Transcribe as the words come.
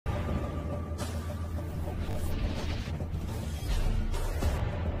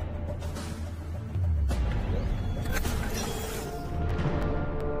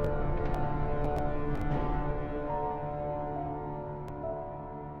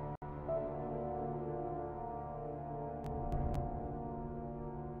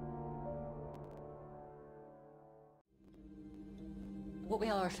What we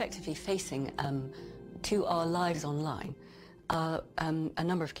are effectively facing to our lives online are a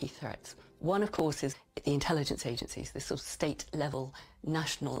number of key threats. One, of course, is the intelligence agencies, this sort of state-level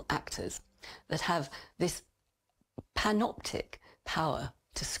national actors that have this panoptic power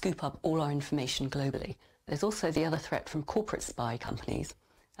to scoop up all our information globally. There's also the other threat from corporate spy companies.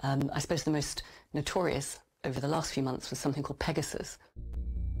 I suppose the most notorious over the last few months was something called Pegasus.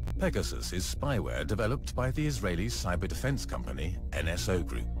 Pegasus is spyware developed by the Israeli cyber defense company NSO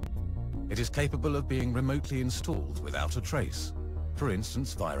Group. It is capable of being remotely installed without a trace, for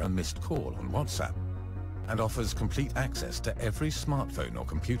instance via a missed call on WhatsApp, and offers complete access to every smartphone or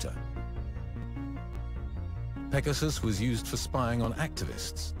computer. Pegasus was used for spying on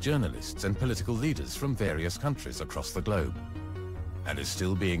activists, journalists and political leaders from various countries across the globe, and is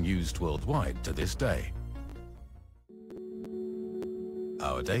still being used worldwide to this day.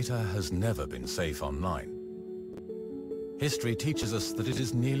 Our data has never been safe online. History teaches us that it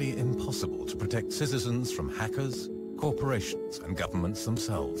is nearly impossible to protect citizens from hackers, corporations and governments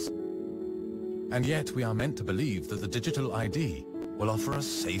themselves. And yet we are meant to believe that the digital ID will offer a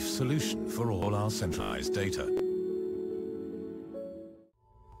safe solution for all our centralized data.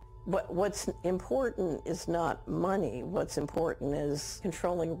 What's important is not money. What's important is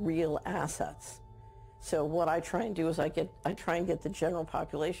controlling real assets. So what I try and do is I try and get the general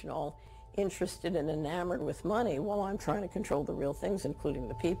population all interested and enamored with money while I'm trying to control the real things, including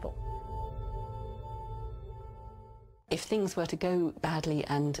the people. If things were to go badly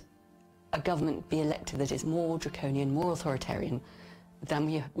and a government be elected that is more draconian, more authoritarian than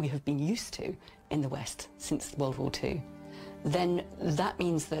we have been used to in the West since World War II, then that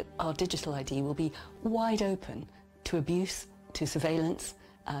means that our digital ID will be wide open to abuse, to surveillance,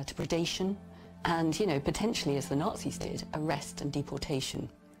 to predation, and, you know, potentially, as the Nazis did, arrest and deportation.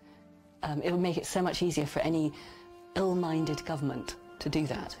 It would make it so much easier for any ill-minded government to do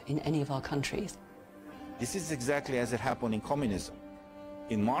that in any of our countries. This is exactly as it happened in communism.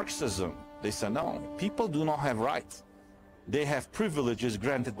 In Marxism, they said, no, people do not have rights. They have privileges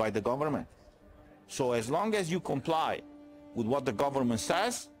granted by the government. So as long as you comply with what the government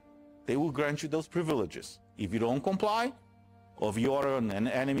says, they will grant you those privileges. If you don't comply, or if you are an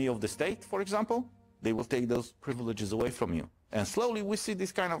enemy of the state, for example, they will take those privileges away from you. And slowly we see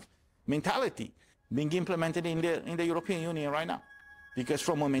this kind of mentality being implemented in the European Union right now. Because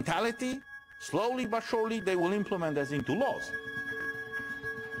from a mentality, slowly but surely, they will implement this into laws.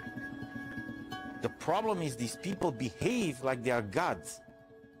 The problem is these people behave like they are gods,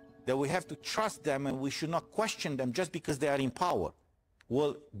 that we have to trust them and we should not question them just because they are in power.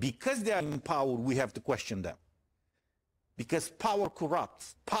 Well, because they are in power, we have to question them. Because power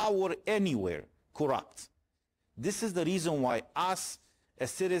corrupts. Power anywhere corrupts. This is the reason why us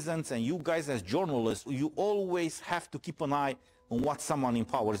as citizens and you guys as journalists, you always have to keep an eye on what someone in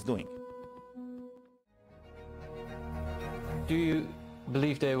power is doing. Do you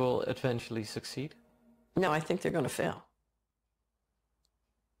believe they will eventually succeed? No, I think they're going to fail.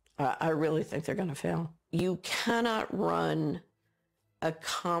 I really think they're going to fail. You cannot run a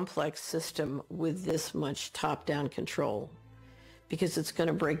complex system with this much top-down control because it's going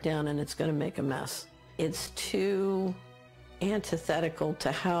to break down and it's going to make a mess. It's too antithetical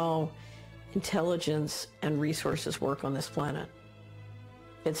to how intelligence and resources work on this planet.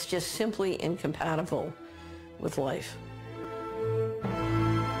 It's just simply incompatible with life.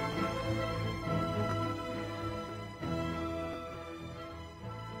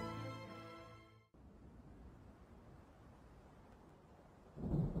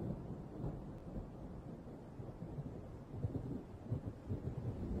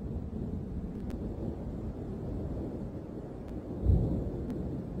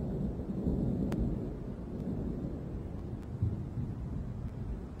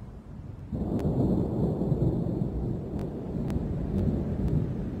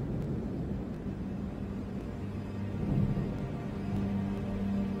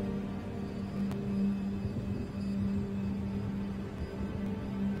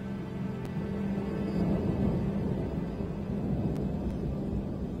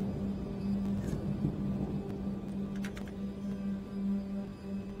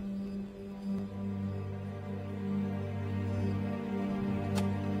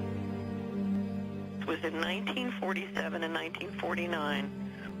 Was in 1947 and 1949,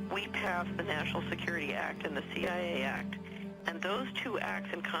 we passed the National Security Act and the CIA Act, and those two acts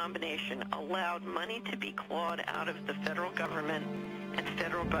in combination allowed money to be clawed out of the federal government and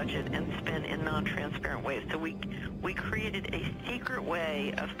federal budget and spent in non-transparent ways. So we created a secret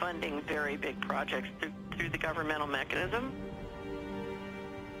way of funding very big projects through the governmental mechanism.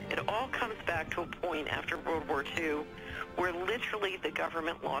 It all comes back to a point after World War II where literally the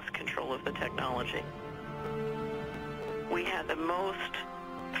government lost control of the technology. We had the most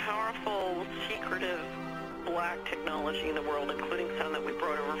powerful, secretive, black technology in the world, including some that we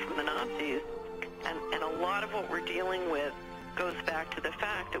brought over from the Nazis. And a lot of what we're dealing with goes back to the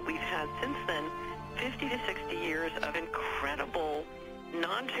fact that we've had since then 50 to 60 years of incredible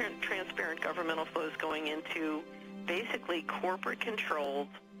non-transparent governmental flows going into basically corporate-controlled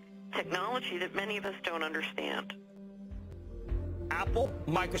technology that many of us don't understand. Apple,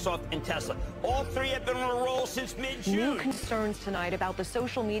 Microsoft, and Tesla. All three have been on a roll since mid-June. New concerns tonight about the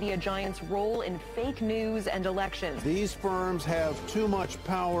social media giants' role in fake news and elections. These firms have too much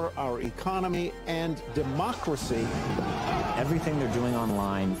power, our economy, and democracy. Everything they're doing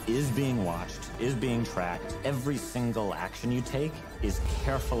online is being watched, is being tracked. Every single action you take is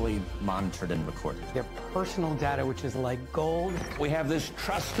carefully monitored and recorded. Their personal data, which is like gold. We have this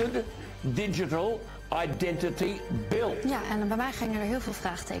trusted digital identity built. Ja, en bij mij gingen er heel veel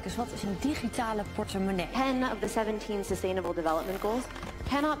vraagtekens. Wat is een digitale portemonnee? 10 of the 17 Sustainable Development Goals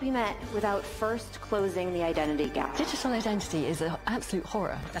cannot be met without first closing the identity gap. Digital identity is an absolute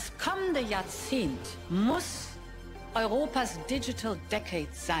horror. Das kommende Jahrzehnt muss Europas Digital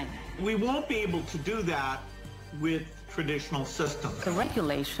Decade sein. We won't be able to do that with traditional systems. The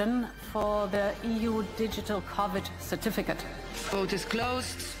regulation for the EU Digital COVID Certificate. Vote is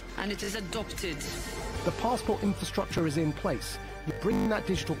closed and it is adopted. The passport infrastructure is in place. You bring that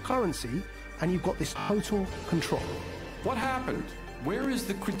digital currency and you've got this total control. What happened? Where is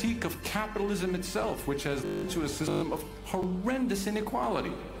the critique of capitalism itself, which has led to a system of horrendous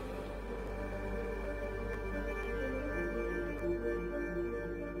inequality?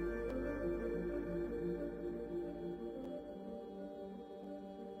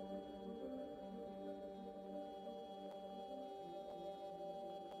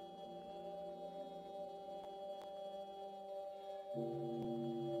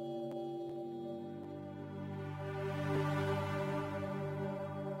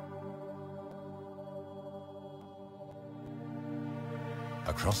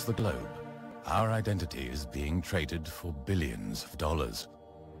 Across the globe, our identity is being traded for billions of dollars.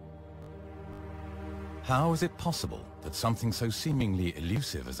 How is it possible that something so seemingly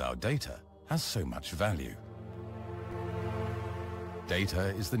elusive as our data has so much value? Data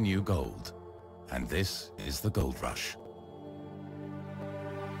is the new gold, and this is the gold rush.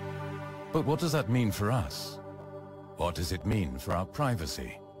 But what does that mean for us? What does it mean for our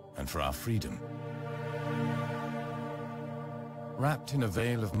privacy and for our freedom? Wrapped in a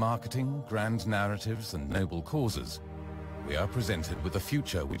veil of marketing, grand narratives, and noble causes, we are presented with a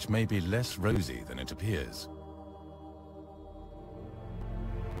future which may be less rosy than it appears.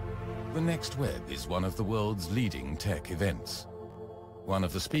 The next web is one of the world's leading tech events. One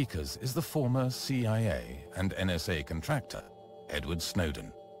of the speakers is the former CIA and NSA contractor, Edward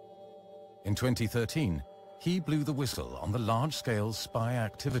Snowden. In 2013, he blew the whistle on the large-scale spy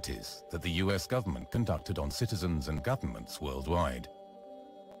activities that the US government conducted on citizens and governments worldwide.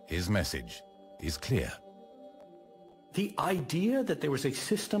 His message is clear. The idea that there was a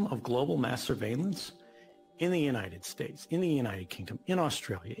system of global mass surveillance in the United States, in the United Kingdom, in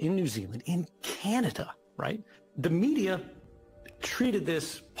Australia, in New Zealand, in Canada, right? The media treated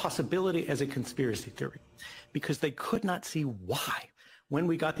this possibility as a conspiracy theory because they could not see why. When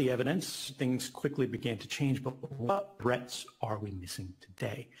we got the evidence, things quickly began to change, but what threats are we missing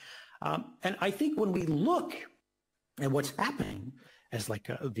today? And I think when we look at what's happening as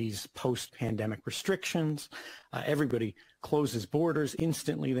these post-pandemic restrictions, everybody closes borders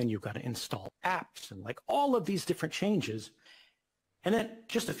instantly, then you've got to install apps and all of these different changes. And then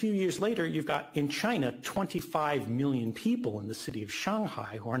just a few years later, you've got in China 25 million people in the city of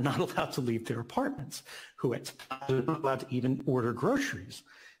Shanghai who are not allowed to leave their apartments, who are not allowed to even order groceries.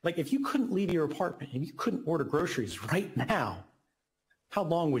 If you couldn't leave your apartment and you couldn't order groceries right now, how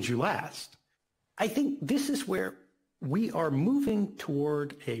long would you last? I think this is where we are moving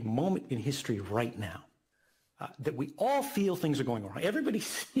toward a moment in history right now that we all feel things are going wrong. Everybody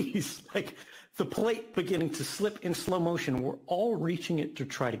sees the plate beginning to slip in slow motion. We're all reaching it to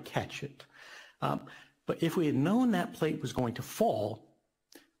try to catch it. But if we had known that plate was going to fall,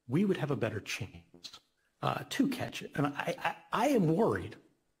 we would have a better chance to catch it. And I am worried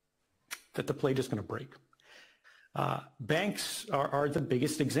that the plate is going to break. Banks are the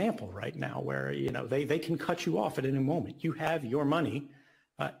biggest example right now where, they can cut you off at any moment. You have your money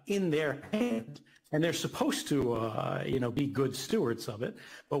in their hand, and they're supposed to, be good stewards of it.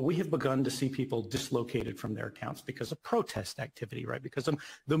 But we have begun to see people dislocated from their accounts because of protest activity, right? Because of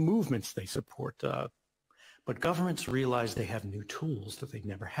the movements they support. But governments realize they have new tools that they've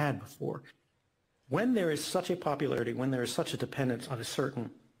never had before. When there is such a popularity, when there is such a dependence on a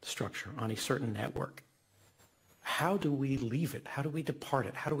certain structure, on a certain network, how do we leave it? How do we depart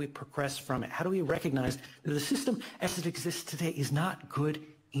it? How do we progress from it? How do we recognize that the system as it exists today is not good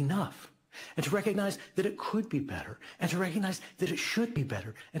enough? And to recognize that it could be better, and to recognize that it should be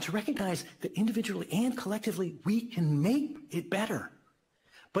better, and to recognize that individually and collectively we can make it better.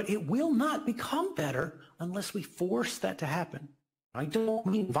 But it will not become better unless we force that to happen. I don't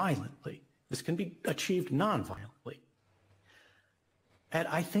mean violently. This can be achieved non-violently. And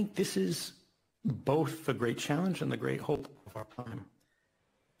I think this is both the great challenge and the great hope of our time.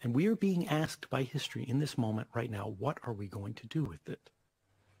 And we are being asked by history in this moment right now, what are we going to do with it?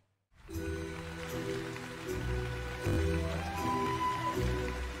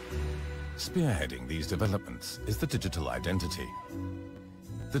 Spearheading these developments is the digital identity.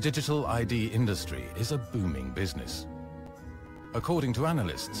 The digital ID industry is a booming business. According to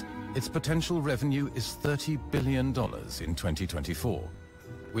analysts, its potential revenue is $30 billion in 2024,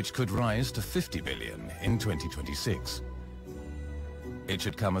 which could rise to $50 billion in 2026. It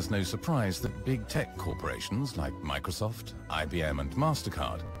should come as no surprise that big tech corporations like Microsoft, IBM and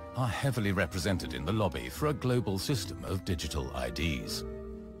MasterCard are heavily represented in the lobby for a global system of digital IDs.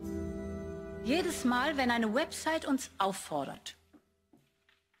 Jedes Mal, wenn eine Website uns auffordert,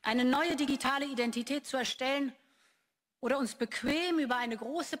 eine neue digitale Identität zu erstellen oder uns bequem über eine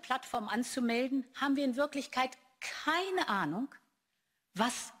große Plattform anzumelden, haben wir in Wirklichkeit keine Ahnung,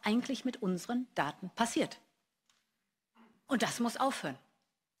 was eigentlich mit unseren Daten passiert. Und das muss aufhören.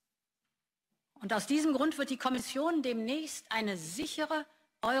 Und aus diesem Grund wird die Kommission demnächst eine sichere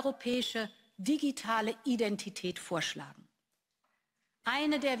europäische digitale Identität vorschlagen.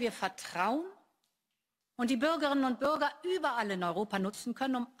 Eine, der wir vertrauen und die Bürgerinnen und Bürger überall in Europa nutzen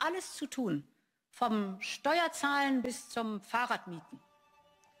können, um alles zu tun, vom Steuerzahlen bis zum Fahrradmieten.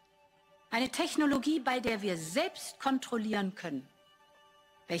 Eine Technologie, bei der wir selbst kontrollieren können,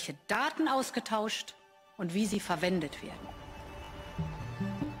 welche Daten ausgetauscht und wie sie verwendet werden.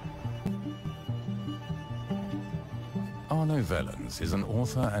 Arno Wellens is an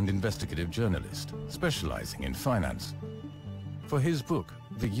author and investigative journalist specializing in finance. For his book,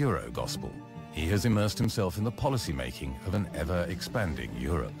 The Euro Gospel, he has immersed himself in the policy-making of an ever-expanding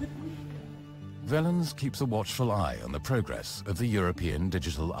Europe. Wellens keeps a watchful eye on the progress of the European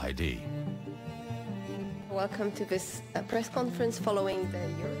digital ID. Welcome to this press conference following the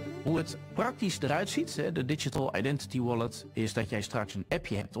Euro. Hoe het praktisch eruit ziet, de Digital Identity Wallet, is dat jij straks een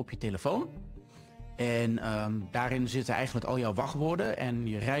appje hebt op je telefoon. En daarin zitten eigenlijk al jouw wachtwoorden en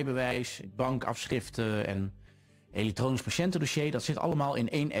je rijbewijs, bankafschriften en elektronisch patiëntendossier. Dat zit allemaal in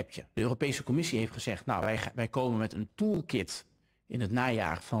één appje. De Europese Commissie heeft gezegd, nou wij komen met een toolkit in het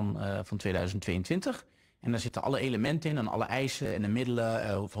najaar van 2022. En daar zitten alle elementen in en alle eisen en de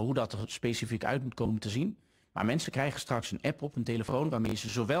middelen voor hoe dat er specifiek uit moet komen te zien. Maar mensen krijgen straks een app op hun telefoon waarmee ze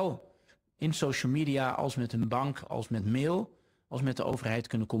zowel in social media als met hun bank, als met mail, als met de overheid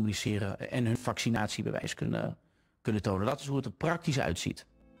kunnen communiceren en hun vaccinatiebewijs kunnen tonen. Dat is hoe het er praktisch uitziet.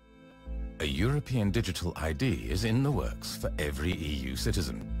 A European digital ID is in the works for every EU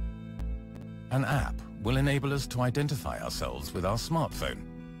citizen. An app will enable us to identify ourselves with our smartphone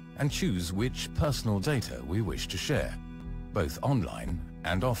and choose which personal data we wish to share, both online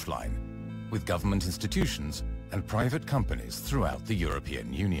and offline, with government institutions and private companies throughout the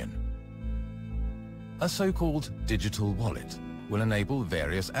European Union. A so-called digital wallet will enable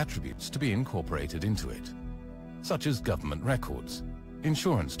various attributes to be incorporated into it, such as government records,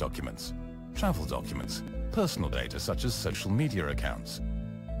 insurance documents, travel documents, personal data such as social media accounts,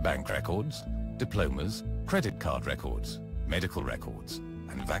 bank records, diplomas, credit card records, medical records,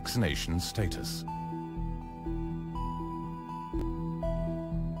 and vaccination status.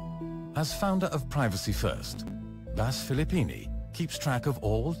 As founder of Privacy First, Bas Filippini keeps track of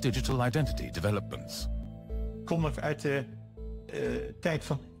all digital identity developments. Kom ik uit de tijd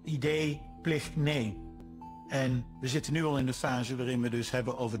van idee, plicht, nee. En we zitten nu al in de fase waarin we dus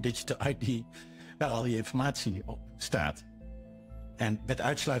hebben over digital ID, waar al die informatie op staat. En met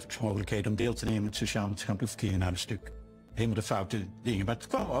uitsluitingsmogelijkheden om deel te nemen in het sociaal-maatschappelijk verkeer naar een stuk. Helemaal de foute dingen. Maar het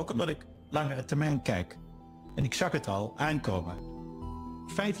kwam ook omdat ik langere termijn kijk. En ik zag het al aankomen.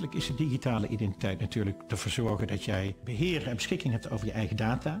 Feitelijk is de digitale identiteit natuurlijk ervoor zorgen dat jij beheer en beschikking hebt over je eigen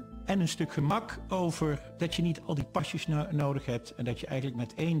data. En een stuk gemak over dat je niet al die pasjes nodig hebt. En dat je eigenlijk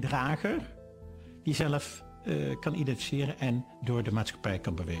met één drager jezelf kan identificeren en door de maatschappij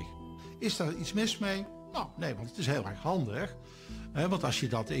kan bewegen. Is daar iets mis mee? Nou, nee, want het is heel erg handig. Want als je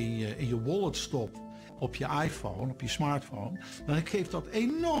dat in je wallet stopt, op je iPhone, op je smartphone, dan geeft dat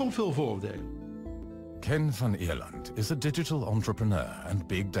enorm veel voordelen. Ken van Ierland is a digital entrepreneur and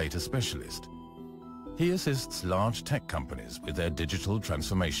big data specialist. He assists large tech companies with their digital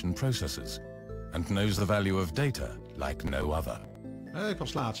transformation processes and knows the value of data like no other. Ik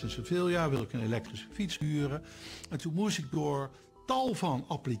was laatst in Sevilla, wil ik een elektrische fiets huren. En toen moest ik door tal van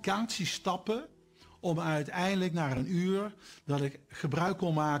applicaties stappen om uiteindelijk na een uur dat ik gebruik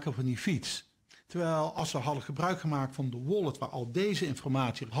kon maken van die fiets. Terwijl als ze hadden gebruik gemaakt van de wallet waar al deze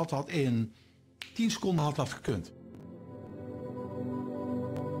informatie had dat in 10 seconden had dat gekund.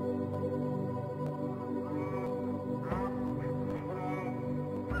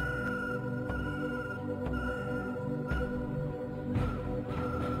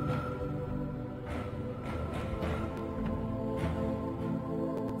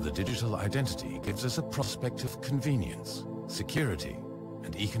 The digital identity gives us a prospect of convenience, security,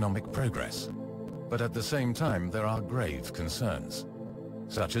 and economic progress. But at the same time, there are grave concerns,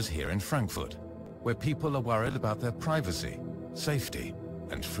 such as here in Frankfurt, where people are worried about their privacy, safety,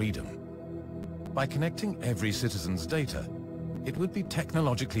 and freedom. By connecting every citizen's data, it would be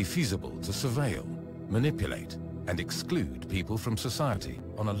technologically feasible to surveil, manipulate, and exclude people from society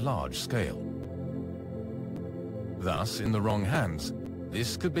on a large scale. Thus, in the wrong hands,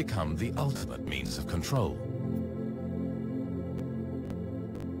 this could become the ultimate means of control.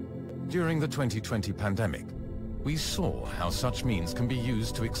 During the 2020 pandemic, we saw how such means can be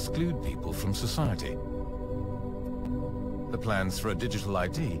used to exclude people from society. The plans for a digital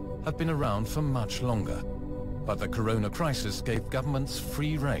ID have been around for much longer, but the corona crisis gave governments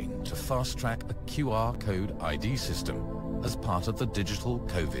free rein to fast-track a QR code ID system as part of the digital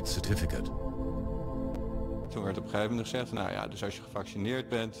COVID certificate. Toen werd op een gegeven moment gezegd, nou ja, dus als je gevaccineerd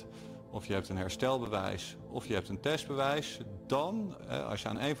bent, of je hebt een herstelbewijs, of je hebt een testbewijs, dan, als je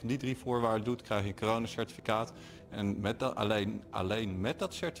aan een van die 3 voorwaarden doet, krijg je een coronacertificaat. En met dat, alleen met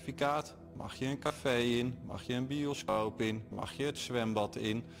dat certificaat mag je een café in, mag je een bioscoop in, mag je het zwembad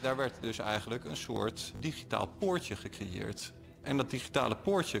in. Daar werd dus eigenlijk een soort digitaal poortje gecreëerd. En dat digitale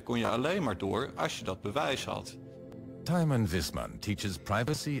poortje kon je alleen maar door als je dat bewijs had. Tijmen Visman teaches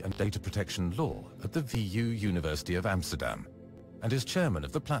privacy and data protection law at the VU University of Amsterdam and is chairman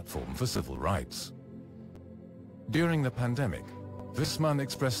of the Platform for Civil Rights. During the pandemic, Visman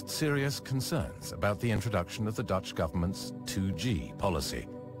expressed serious concerns about the introduction of the Dutch government's 2G policy.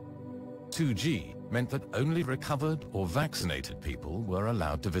 2G meant that only recovered or vaccinated people were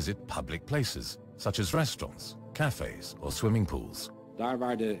allowed to visit public places, such as restaurants, cafes or swimming pools. Daar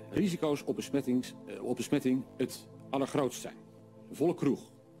waar de risico's op besmetting het allergrootst zijn. De volle kroeg,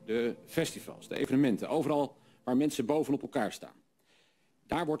 de festivals, de evenementen, overal waar mensen bovenop elkaar staan.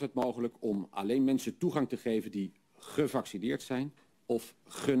 Daar wordt het mogelijk om alleen mensen toegang te geven die gevaccineerd zijn of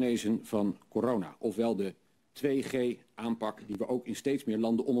genezen van corona. Ofwel de 2G-aanpak die we ook in steeds meer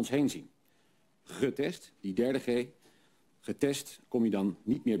landen om ons heen zien. Getest, die 3e G, getest kom je dan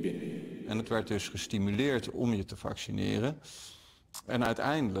niet meer binnen. En het werd dus gestimuleerd om je te vaccineren. En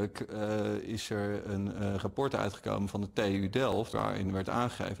uiteindelijk is er een rapport uitgekomen van de TU Delft waarin werd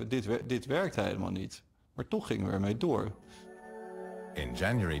aangegeven, dit werkt helemaal niet. Maar toch gingen we ermee door. In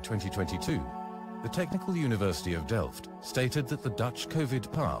January 2022, the Technical University of Delft stated that the Dutch COVID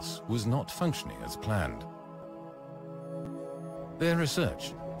pass was not functioning as planned. Their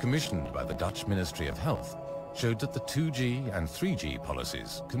research, commissioned by the Dutch Ministry of Health, showed that the 2G and 3G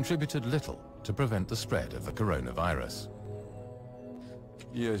policies contributed little to prevent the spread of the coronavirus.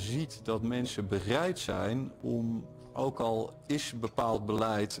 Je ziet dat mensen bereid zijn om, ook al is bepaald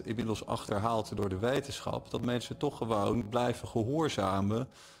beleid inmiddels achterhaald door de wetenschap, dat mensen toch gewoon blijven gehoorzamen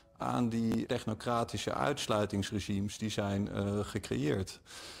aan die technocratische uitsluitingsregimes die zijn gecreëerd.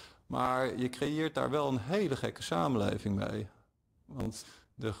 Maar je creëert daar wel een hele gekke samenleving mee. Want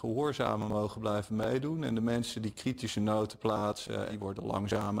de gehoorzamen mogen blijven meedoen en de mensen die kritische noten plaatsen, die worden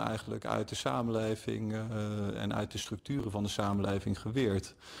langzaam eigenlijk uit de samenleving en uit de structuren van de samenleving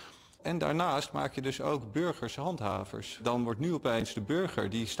geweerd. En daarnaast maak je dus ook burgers handhavers. Dan wordt nu opeens de burger,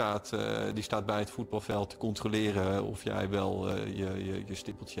 die staat bij het voetbalveld te controleren of jij wel je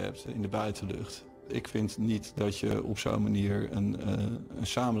stippeltje hebt in de buitenlucht. Ik vind niet dat je op zo'n manier een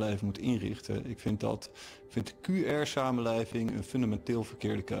samenleving moet inrichten. Ik vind de QR-samenleving een fundamenteel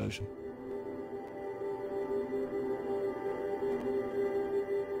verkeerde keuze.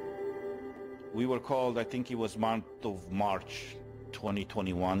 We were called, I think it was month of March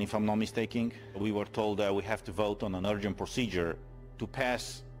 2021, if I'm not mistaken. We were told that we have to vote on an urgent procedure to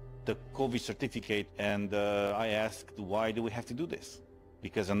pass the COVID certificate, and I asked, why do we have to do this?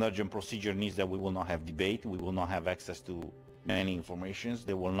 Because an urgent procedure means that we will not have debate, we will not have access to many informations,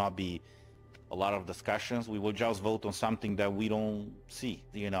 there will not be a lot of discussions, we will just vote on something that we don't see.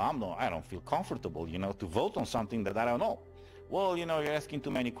 You know, I don't feel comfortable, you know, to vote on something that I don't know. well, you know, you're asking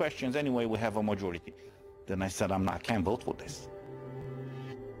too many questions. Anyway, we have a majority. Then I said, I can't vote for this.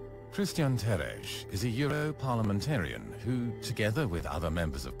 Cristian Teres is a Euro parliamentarian who, together with other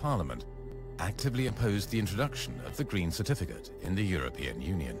members of parliament, actively opposed the introduction of the Green Certificate in the European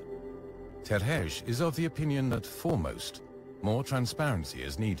Union. Teres is of the opinion that, foremost, more transparency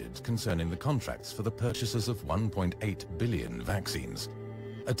is needed concerning the contracts for the purchases of 1.8 billion vaccines,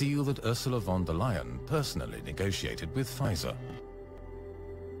 a deal that Ursula von der Leyen personally negotiated with Pfizer.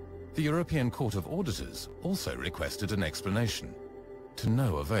 The European Court of Auditors also requested an explanation, to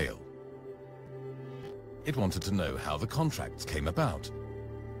no avail. It wanted to know how the contracts came about,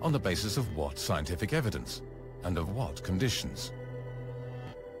 on the basis of what scientific evidence, and of what conditions.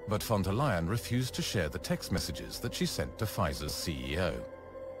 But von der Leyen refused to share the text messages that she sent to Pfizer's CEO.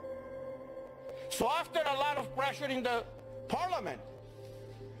 So after a lot of pressure in the parliament,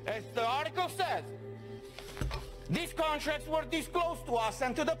 as the article says, these contracts were disclosed to us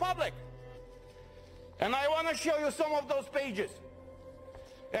and to the public. And I want to show you some of those pages.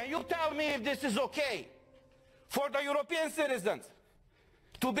 And you tell me if this is okay for the European citizens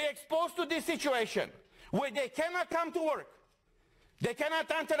to be exposed to this situation where they cannot come to work, they cannot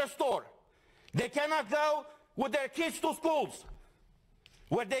enter a store, they cannot go with their kids to schools,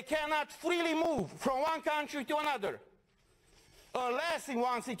 where they cannot freely move from one country to another, unless in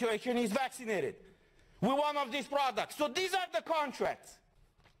one situation is vaccinated with one of these products. So these are the contracts.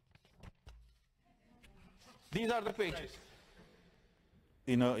 These are the pages.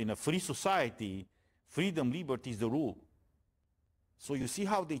 In a free society, freedom, liberty is the rule. So you see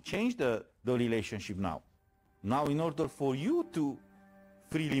how they changed the relationship now. Now in order for you to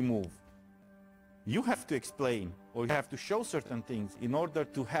freely move, you have to explain or you have to show certain things in order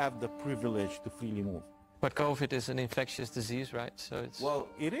to have the privilege to freely move. But COVID is an infectious disease, right? So it's... Well,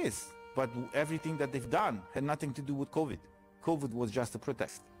 it is, but everything that they've done had nothing to do with COVID. COVID was just a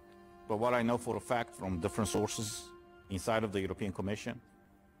pretext. But what I know for a fact from different sources inside of the European Commission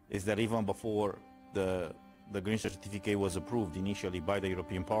is that even before the Green Certificate was approved initially by the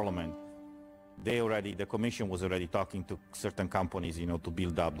European Parliament, the Commission was already talking to certain companies, you know, to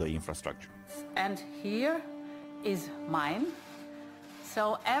build up the infrastructure. And here is mine.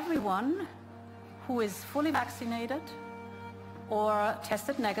 So everyone who is fully vaccinated or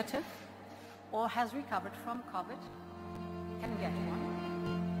tested negative or has recovered from COVID can get one.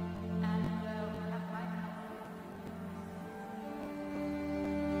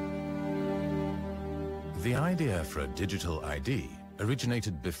 The idea for a digital ID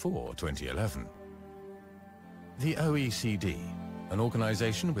originated before 2011. The OECD, an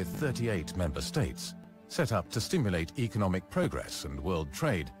organization with 38 member states, set up to stimulate economic progress and world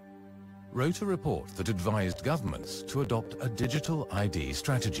trade, wrote a report that advised governments to adopt a digital ID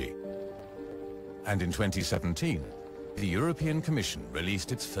strategy. And in 2017, the European Commission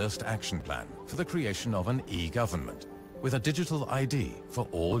released its first action plan for the creation of an e-government, with a digital ID for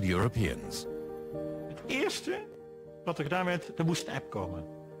all Europeans. Het eerste wat er gedaan werd, er moest een app komen.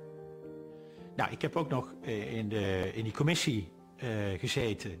 Nou, ik heb ook nog in die commissie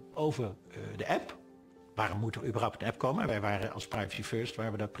gezeten over de app. Waarom moet er überhaupt een app komen? Wij waren als Privacy First,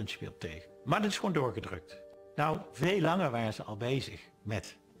 waren we daar principieel tegen. Maar dat is gewoon doorgedrukt. Nou, veel langer waren ze al bezig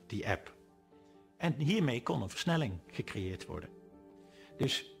met die app. En hiermee kon een versnelling gecreëerd worden.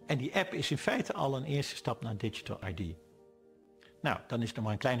 Dus, en die app is in feite al een eerste stap naar Digital ID. Nou, dan is het nog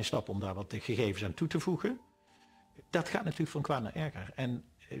maar een kleine stap om daar wat gegevens aan toe te voegen. Dat gaat natuurlijk van kwaad naar erger. En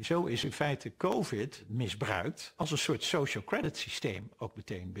zo is in feite COVID misbruikt als een soort social credit systeem, ook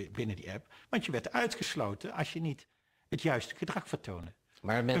meteen binnen die app. Want je werd uitgesloten als je niet het juiste gedrag vertoonde.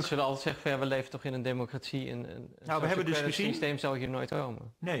 Maar mensen zullen altijd zeggen van ja, we leven toch in een democratie. Een we hebben dus gezien, systeem zou hier nooit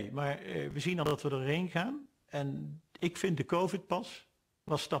komen. Nee, maar we zien al dat we erheen gaan. En ik vind de COVID-pas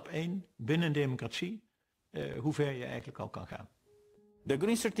was stap 1 binnen een democratie. Hoe ver je eigenlijk al kan gaan. The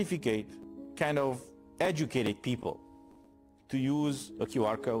Green Certificate kind of educated people to use a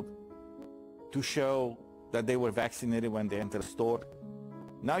QR code to show that they were vaccinated when they entered a store.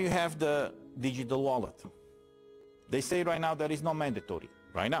 Now you have the digital wallet. They say right now that is not mandatory,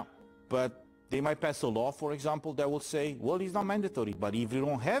 right now. But they might pass a law, for example, that will say, well, it's not mandatory, but if you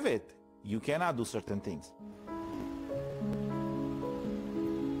don't have it, you cannot do certain things.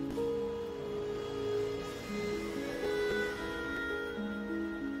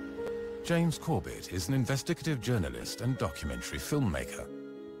 James Corbett is an investigative journalist and documentary filmmaker.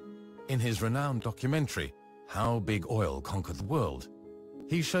 In his renowned documentary, How Big Oil Conquered the World,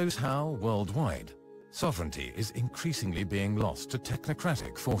 he shows how, worldwide, sovereignty is increasingly being lost to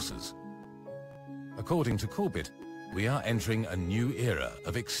technocratic forces. According to Corbett, we are entering a new era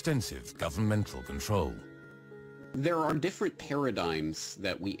of extensive governmental control. There are different paradigms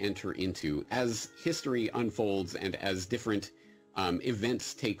that we enter into as history unfolds and as different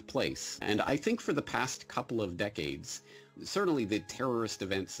events take place. And I think for the past couple of decades, certainly the terrorist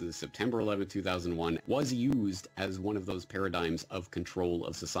events of September 11, 2001 was used as one of those paradigms of control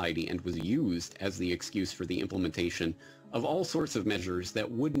of society and was used as the excuse for the implementation of all sorts of measures that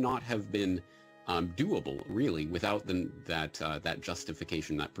would not have been doable, really, without that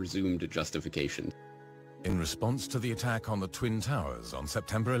justification, that presumed justification. In response to the attack on the Twin Towers on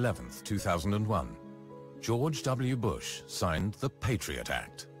September 11th, 2001, George W. Bush signed the Patriot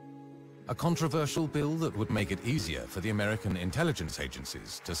Act, a controversial bill that would make it easier for the American intelligence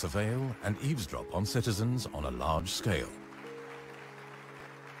agencies to surveil and eavesdrop on citizens on a large scale.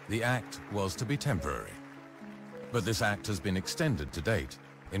 The act was to be temporary, but this act has been extended to date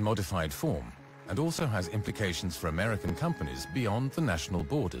in modified form and also has implications for American companies beyond the national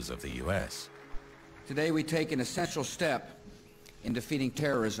borders of the US. Today we take an essential step in defeating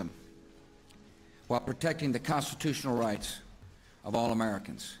terrorism while protecting the constitutional rights of all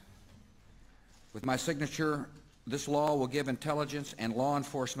Americans. With my signature, this law will give intelligence and law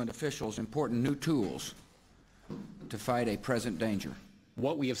enforcement officials important new tools to fight a present danger.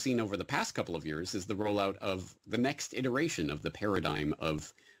 What we have seen over the past couple of years is the rollout of the next iteration of the paradigm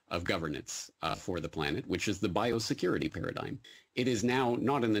of governance for the planet, which is the biosecurity paradigm. It is now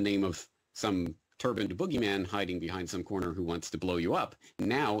not in the name of some turbaned boogeyman hiding behind some corner who wants to blow you up.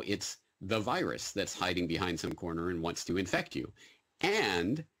 Now it's the virus that's hiding behind some corner and wants to infect you.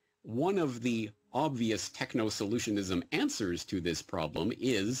 And one of the obvious techno-solutionism answers to this problem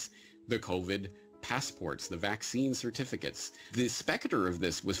is the COVID passports, the vaccine certificates. The specter of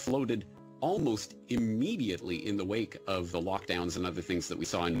this was floated almost immediately in the wake of the lockdowns and other things that we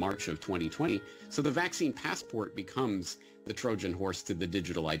saw in March of 2020. So the vaccine passport becomes the Trojan horse to the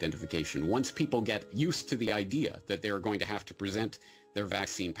digital identification. Once people get used to the idea that they're going to have to present their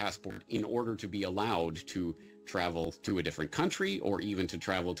vaccine passport in order to be allowed to travel to a different country, or even to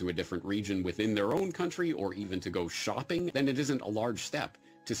travel to a different region within their own country, or even to go shopping, then it isn't a large step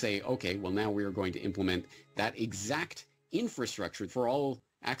to say, okay, well now we are going to implement that exact infrastructure for all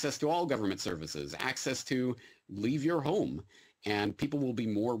access to all government services, access to leave your home, and people will be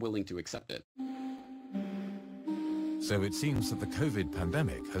more willing to accept it. So it seems that the COVID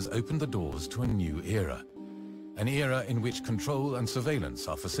pandemic has opened the doors to a new era. An era in which control and surveillance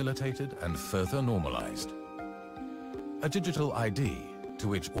are facilitated and further normalized. A digital ID, to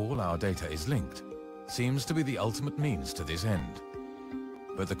which all our data is linked, seems to be the ultimate means to this end.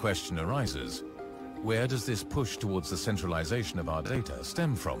 But the question arises, where does this push towards the centralization of our data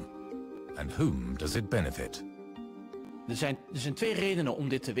stem from? And whom does it benefit? Er zijn twee redenen om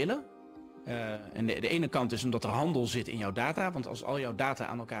dit te willen. En de ene kant is omdat er handel zit in jouw data. Want als al jouw data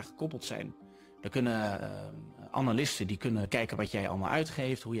aan elkaar gekoppeld zijn, dan kunnen analisten die kunnen kijken wat jij allemaal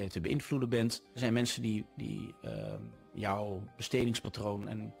uitgeeft, hoe jij te beïnvloeden bent. Er zijn mensen die jouw bestedingspatroon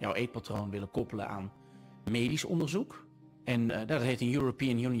en jouw eetpatroon willen koppelen aan medisch onderzoek. En dat heet een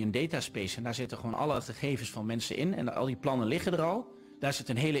European Union Dataspace. En daar zitten gewoon alle gegevens van mensen in. En al die plannen liggen er al. Daar zit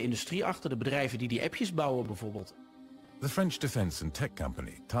een hele industrie achter. De bedrijven die appjes bouwen bijvoorbeeld. The French defense and tech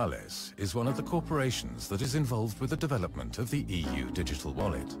company Thales is one of the corporations that is involved with the development of the EU digital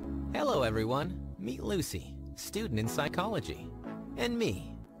wallet. Hello everyone, meet Lucy, student in psychology. And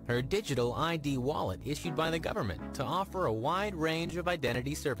me, her digital ID wallet issued by the government to offer a wide range of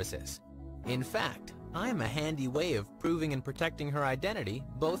identity services. In fact, I'm a handy way of proving and protecting her identity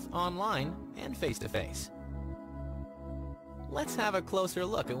both online and face-to-face. Let's have a closer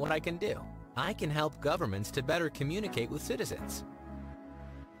look at what I can do. I can help governments to better communicate with citizens.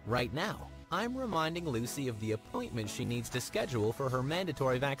 Right now, I'm reminding Lucy of the appointment she needs to schedule for her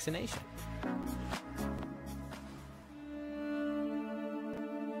mandatory vaccination.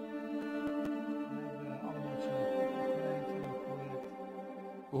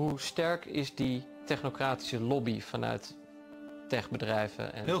 Hoe sterk is die technocratische lobby vanuit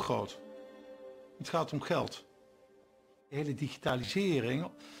techbedrijven? Heel groot. Het gaat om geld. De hele digitalisering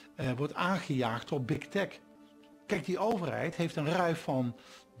wordt aangejaagd door big tech. Kijk, die overheid heeft een ruif van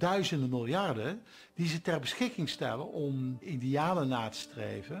duizenden miljarden die ze ter beschikking stellen om idealen na te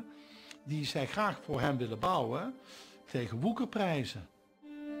streven die zij graag voor hen willen bouwen tegen woekerprijzen.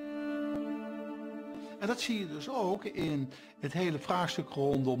 En dat zie je dus ook in het hele vraagstuk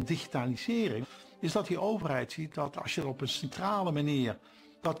rondom digitalisering, is dat die overheid ziet dat als je op een centrale manier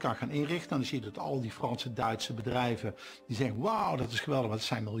dat kan gaan inrichten. En dan zie je dat al die Franse, Duitse bedrijven die zeggen, wauw, dat is geweldig, want het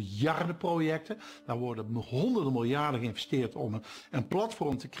zijn miljardenprojecten. Daar worden honderden miljarden geïnvesteerd om een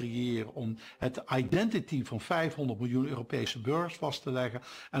platform te creëren, om het identity van 500 miljoen Europese burgers vast te leggen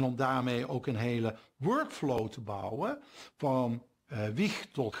en om daarmee ook een hele workflow te bouwen van wieg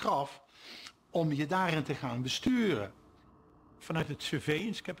tot graf, om je daarin te gaan besturen. Vanuit het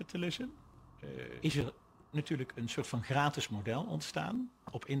surveillance capitalism is er natuurlijk een soort van gratis model ontstaan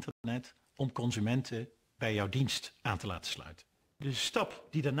op internet om consumenten bij jouw dienst aan te laten sluiten. De stap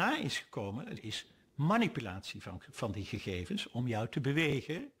die daarna is gekomen is manipulatie van die gegevens om jou te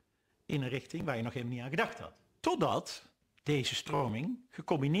bewegen in een richting waar je nog helemaal niet aan gedacht had. Totdat deze stroming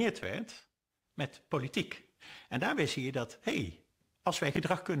gecombineerd werd met politiek. En daarbij zie je dat, als wij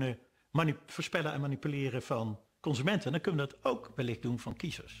gedrag kunnen voorspellen en manipuleren van consumenten, dan kunnen we dat ook wellicht doen van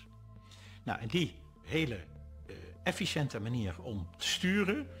kiezers. Nou, en die hele efficiënte manier om te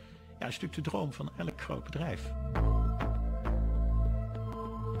sturen, is natuurlijk de droom van elk groot bedrijf.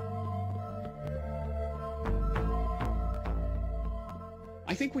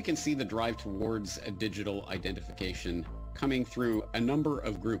 I think we can see the drive towards a digital identification coming through a number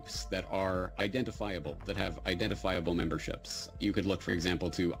of groups that are identifiable, that have identifiable memberships. You could look, for example,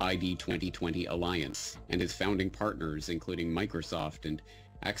 to ID 2020 Alliance and its founding partners, including Microsoft and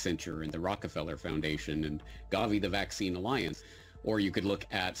Accenture and the Rockefeller Foundation and Gavi, the Vaccine Alliance. Or you could look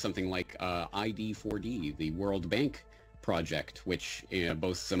at something like ID4D, the World Bank project, which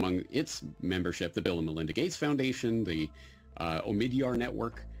boasts among its membership the Bill and Melinda Gates Foundation, the Omidyar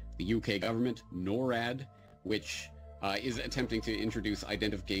Network, the UK government, NORAD, which is attempting to introduce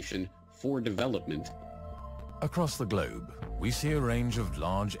identification for development. Across the globe, we see a range of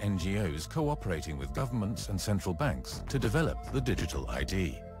large NGOs cooperating with governments and central banks to develop the digital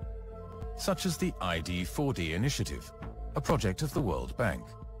ID. Such as the ID4D initiative, a project of the World Bank,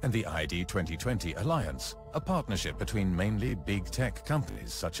 and the ID 2020 Alliance, a partnership between mainly big tech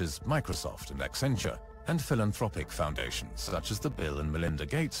companies such as Microsoft and Accenture, and philanthropic foundations such as the Bill and Melinda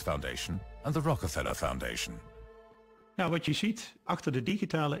Gates Foundation and the Rockefeller Foundation. Nou, wat je ziet, achter de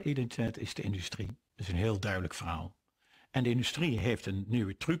digitale identiteit is de industrie. Dat is een heel duidelijk verhaal. En de industrie heeft een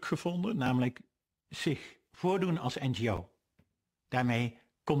nieuwe truc gevonden, namelijk zich voordoen als NGO. Daarmee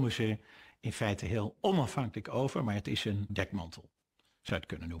komen ze in feite heel onafhankelijk over, maar het is een dekmantel, zou je het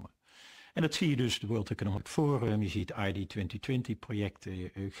kunnen noemen. En dat zie je dus, de World Economic Forum, je ziet ID 2020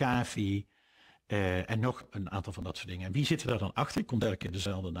 projecten, Gavi en nog een aantal van dat soort dingen. En wie zit er dan achter? Ik kom elke keer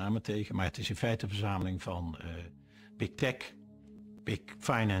dezelfde namen tegen, maar het is in feite een verzameling van big tech, big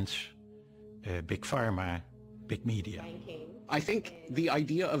finance, big pharma, big media. I think the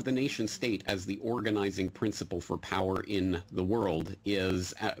idea of the nation state as the organizing principle for power in the world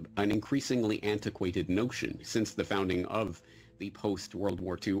is an increasingly antiquated notion since the founding of the post-World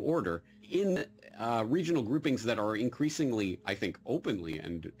War II order. In regional groupings that are increasingly, I think, openly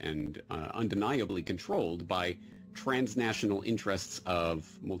and undeniably controlled by transnational interests of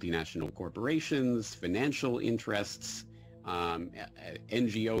multinational corporations, financial interests,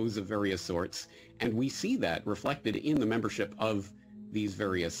 NGOs of various sorts, and we see that reflected in the membership of these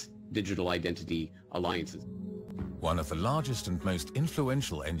various digital identity alliances. One of the largest and most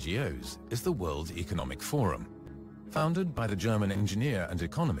influential NGOs is the World Economic Forum, founded by the German engineer and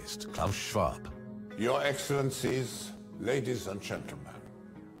economist Klaus Schwab. Your Excellencies, ladies and gentlemen,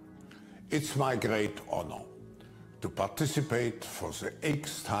 it's my great honor to participate for the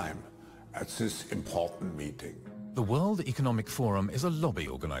 8th time at this important meeting. The World Economic Forum is a lobby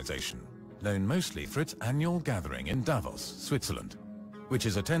organization, known mostly for its annual gathering in Davos, Switzerland, which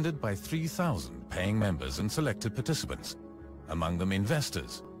is attended by 3,000 paying members and selected participants, among them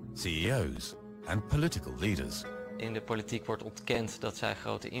investors, CEOs and political leaders. In de politiek wordt ontkend dat zij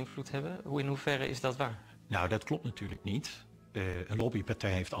grote invloed hebben. In hoeverre is dat waar? Nou, dat klopt natuurlijk niet. Een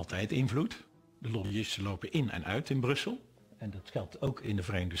lobbypartij heeft altijd invloed. De lobbyisten lopen in en uit in Brussel. En dat geldt ook in de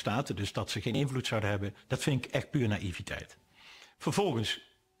Verenigde Staten. Dus dat ze geen invloed zouden hebben, dat vind ik echt puur naïviteit.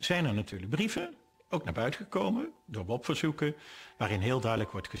 Vervolgens zijn er natuurlijk brieven, ook naar buiten gekomen, door WOP-verzoeken, waarin heel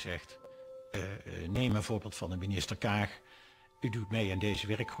duidelijk wordt gezegd, neem een voorbeeld van de minister Kaag. U doet mee aan deze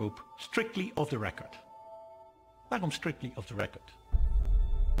werkgroep, strictly off the record. Waarom strictly off the record?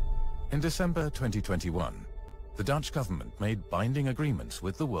 In December 2021, the Dutch government made binding agreements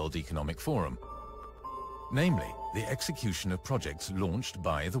with the World Economic Forum, namely the execution of projects launched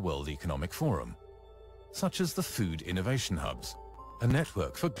by the World Economic Forum, such as the Food Innovation Hubs, a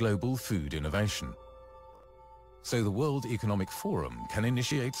network for global food innovation. So the World Economic Forum can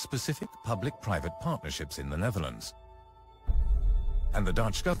initiate specific public-private partnerships in the Netherlands. And the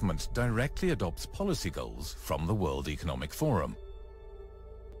Dutch government directly adopts policy goals from the World Economic Forum.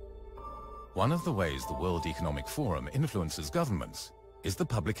 One of the ways the World Economic Forum influences governments is the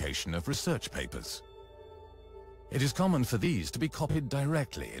publication of research papers. It is common for these to be copied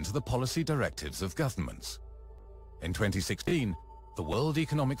directly into the policy directives of governments. In 2016, the World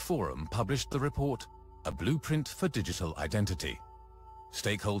Economic Forum published the report, A Blueprint for Digital Identity.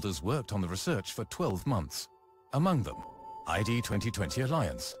 Stakeholders worked on the research for 12 months. Among them, ID 2020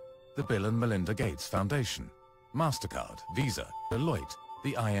 Alliance, the Bill and Melinda Gates Foundation, MasterCard, Visa, Deloitte,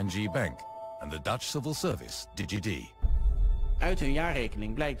 the ING Bank and the Dutch civil service DigiD. Uit hun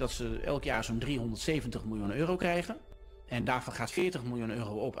jaarrekening blijkt dat ze elk jaar zo'n 370 miljoen euro krijgen. En daarvan gaat 40 miljoen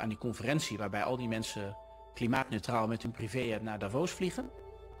euro op aan die conferentie waarbij al die mensen klimaatneutraal met hun privéjet naar Davos vliegen.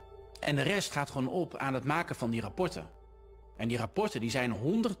 En de rest gaat gewoon op aan het maken van die rapporten. En die rapporten die zijn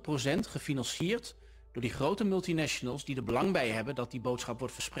 100% gefinancierd door die grote multinationals die er belang bij hebben dat die boodschap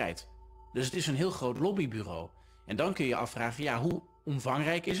wordt verspreid. Dus het is een heel groot lobbybureau. En dan kun je je afvragen, ja, hoe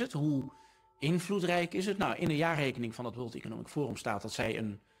omvangrijk is het? Hoe invloedrijk is het? Nou, in de jaarrekening van het World Economic Forum staat dat zij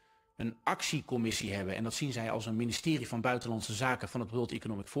een actiecommissie hebben. En dat zien zij als een ministerie van Buitenlandse Zaken van het World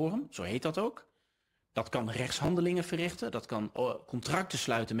Economic Forum. Zo heet dat ook. Dat kan rechtshandelingen verrichten. Dat kan contracten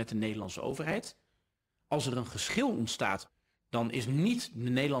sluiten met de Nederlandse overheid. Als er een geschil ontstaat, dan is niet de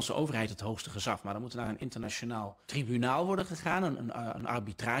Nederlandse overheid het hoogste gezag. Maar dan moet er naar een internationaal tribunaal worden gegaan. Een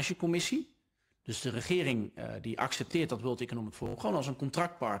arbitragecommissie. Dus de regering die accepteert dat World Economic Forum gewoon als een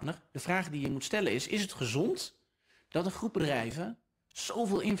contractpartner. De vraag die je moet stellen is het gezond dat een groep bedrijven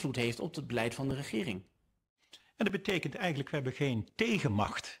zoveel invloed heeft op het beleid van de regering? En dat betekent eigenlijk, we hebben geen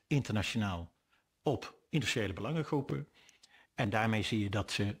tegenmacht internationaal op industriële belangengroepen. En daarmee zie je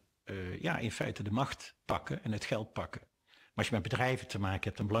dat ze in feite de macht pakken en het geld pakken. Maar als je met bedrijven te maken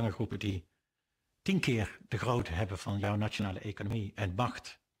hebt en belangengroepen die 10 keer de grootte hebben van jouw nationale economie en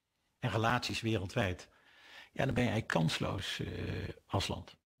macht en relaties wereldwijd, ja, dan ben je eigenlijk kansloos als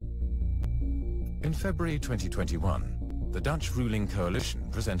land. In February 2021, the Dutch ruling coalition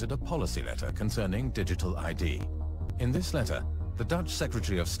presented a policy letter concerning digital ID. In this letter, the Dutch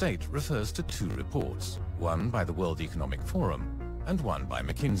Secretary of State refers to 2 reports, one by the World Economic Forum and one by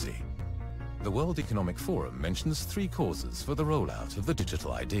McKinsey. The World Economic Forum mentions 3 causes for the rollout of the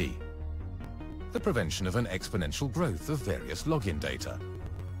digital ID. The prevention of an exponential growth of various login data.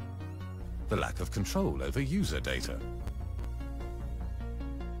 The lack of control over user data.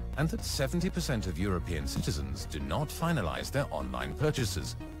 And that 70% of European citizens do not finalize their online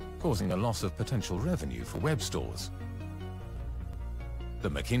purchases, causing a loss of potential revenue for web stores. The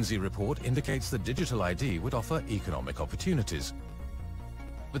McKinsey report indicates that digital ID would offer economic opportunities.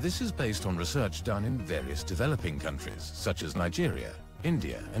 But this is based on research done in various developing countries, such as Nigeria,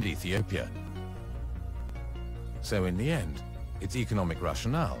 India and Ethiopia. So in the end, its economic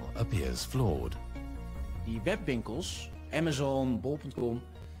rationale appears flawed. Die webwinkels, Amazon, bol.com,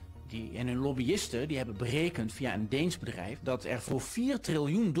 en hun lobbyisten, die hebben berekend via een Deens bedrijf dat er voor $4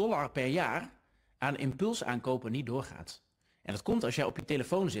 triljoen per jaar aan impulsaankopen niet doorgaat. En dat komt als jij op je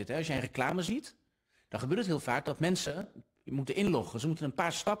telefoon zit. Hè. Als jij een reclame ziet, dan gebeurt het heel vaak dat mensen moeten inloggen. Ze moeten een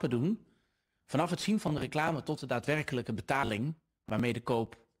paar stappen doen vanaf het zien van de reclame tot de daadwerkelijke betaling waarmee de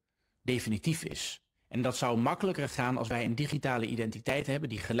koop definitief is. En dat zou makkelijker gaan als wij een digitale identiteit hebben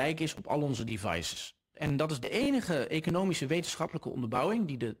die gelijk is op al onze devices. En dat is de enige economische wetenschappelijke onderbouwing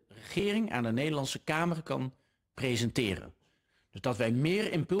die de regering aan de Nederlandse Kamer kan presenteren. Dus dat wij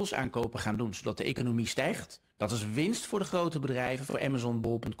meer impulsaankopen gaan doen, zodat de economie stijgt. Dat is winst voor de grote bedrijven, voor Amazon,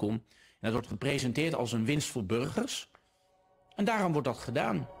 bol.com. En dat wordt gepresenteerd als een winst voor burgers. En daarom wordt dat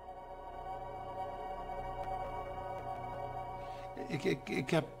gedaan. Ik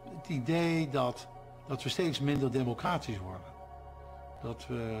heb het idee dat we steeds minder democratisch worden. Dat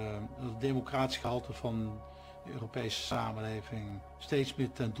het democratisch gehalte van de Europese samenleving steeds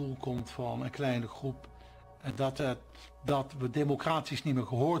meer ten doel komt van een kleine groep. En dat we democratisch niet meer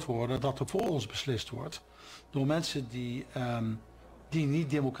gehoord worden, dat er voor ons beslist wordt door mensen die niet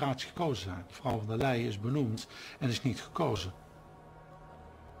democratisch gekozen zijn. Mevrouw van der Leyen is benoemd en is niet gekozen.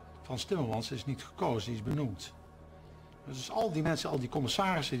 Frans Timmermans is niet gekozen, die is benoemd. Dus al die mensen, al die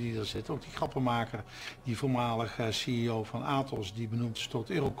commissarissen die er zitten, ook die grappenmaker, die voormalige CEO van Atos, die benoemd is tot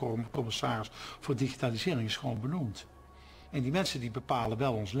Eurocommissaris voor digitalisering, is gewoon benoemd. En die mensen die bepalen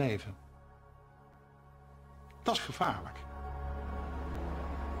wel ons leven. Dat is gevaarlijk.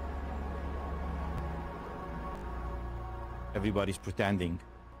 Everybody's pretending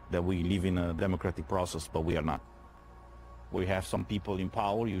that we live in a democratic process, but we are not. We have some people in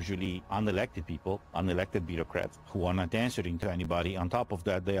power, usually unelected people, unelected bureaucrats, who are not answering to anybody. On top of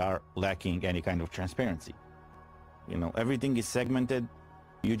that, they are lacking any kind of transparency. You know, everything is segmented.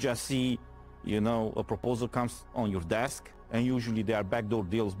 You just see You know, a proposal comes on your desk, and usually there are backdoor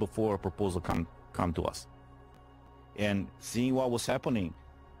deals before a proposal come to us. And seeing what was happening,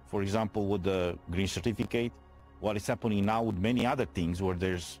 for example, with the green certificate, what is happening now with many other things where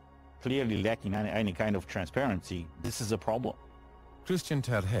there's clearly lacking any kind of transparency, this is a problem. Cristian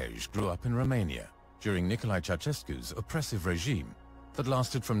Terhej grew up in Romania during Nicolae Ceausescu's oppressive regime that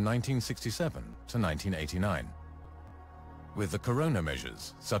lasted from 1967 to 1989. With the corona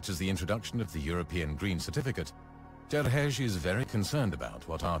measures, such as the introduction of the European Green Certificate, Terhej is very concerned about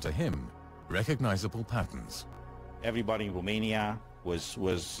what are to him recognizable patterns. Everybody in Romania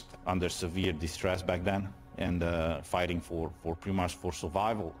was under severe distress back then and fighting for pretty much for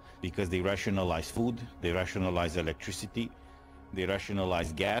survival, because they rationalize food, they rationalize electricity, they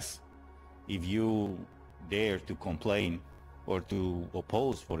rationalize gas. If you dare to complain or to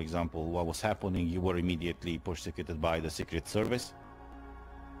oppose, for example, what was happening, you were immediately persecuted by the Secret Service.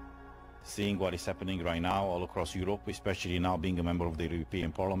 Seeing what is happening right now all across Europe, especially now being a member of the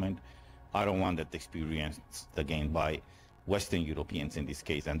European Parliament, I don't want that experience again by Western Europeans in this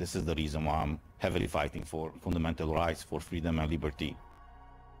case, and this is the reason why I'm heavily fighting for fundamental rights, for freedom and liberty.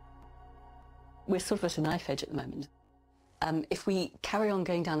 We're sort of at a knife edge at the moment. If we carry on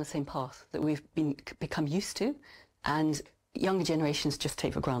going down the same path that we've become used to, and younger generations just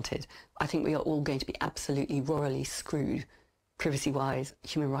take for granted, I think we are all going to be absolutely royally screwed, privacy-wise,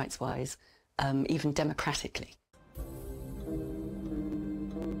 human rights-wise, even democratically.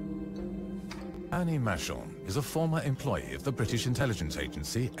 Annie Machon is a former employee of the British intelligence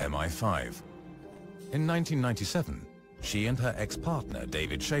agency MI5. In 1997, she and her ex-partner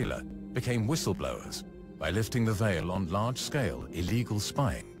David Shayler became whistleblowers by lifting the veil on large-scale illegal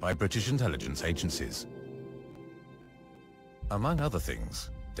spying by British intelligence agencies. Among other things,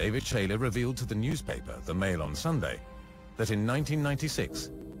 David Shayler revealed to the newspaper The Mail on Sunday that in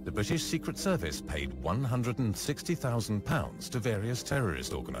 1996, the British Secret Service paid £160,000 to various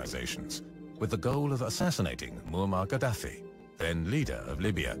terrorist organizations with the goal of assassinating Muammar Gaddafi, then leader of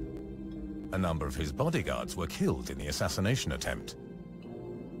Libya. A number of his bodyguards were killed in the assassination attempt.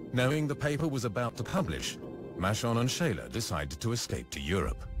 Knowing the paper was about to publish, Machon and Shayler decided to escape to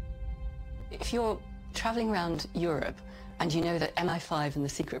Europe. If you're traveling around Europe and you know that MI5 and the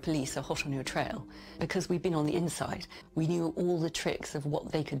secret police are hot on your trail, because we've been on the inside, we knew all the tricks of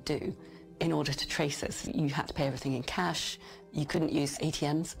what they could do in order to trace us. You had to pay everything in cash, you couldn't use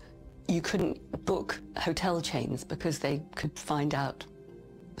ATMs, you couldn't book hotel chains because they could find out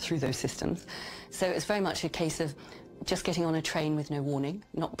through those systems. So it's very much a case of just getting on a train with no warning,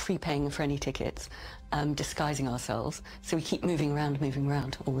 not prepaying for any tickets, disguising ourselves. So we keep moving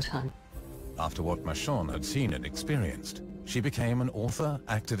around all the time. After what Machon had seen and experienced, she became an author,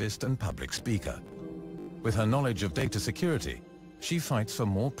 activist and public speaker. With her knowledge of data security, she fights for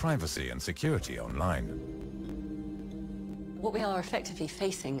more privacy and security online. What we are effectively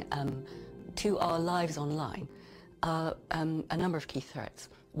facing to our lives online are a number of key threats.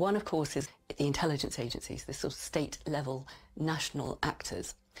 One, of course, is the intelligence agencies, the sort of state-level national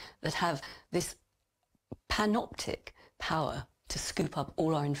actors that have this panoptic power to scoop up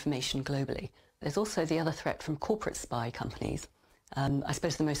all our information globally. There's also the other threat from corporate spy companies. I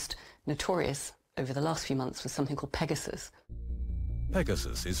suppose the most notorious over the last few months was something called Pegasus.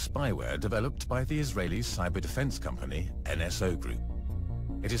 Pegasus is spyware developed by the Israeli cyber defense company NSO Group.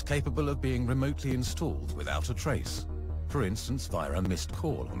 It is capable of being remotely installed without a trace, for instance via a missed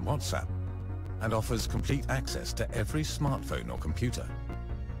call on WhatsApp, and offers complete access to every smartphone or computer.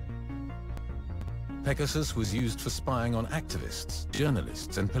 Pegasus was used for spying on activists,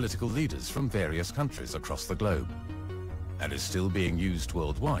 journalists and political leaders from various countries across the globe, and is still being used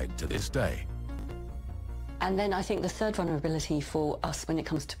worldwide to this day. And then I think the third vulnerability for us when it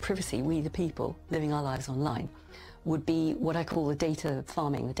comes to privacy, we the people living our lives online, would be what I call the data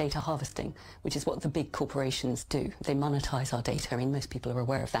farming, the data harvesting, which is what the big corporations do. They monetize our data. I mean, most people are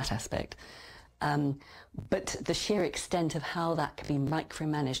aware of that aspect. But the sheer extent of how that can be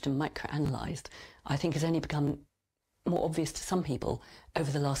micromanaged and microanalyzed, I think has only become more obvious to some people over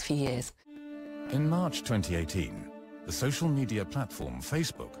the last few years. In March 2018, the social media platform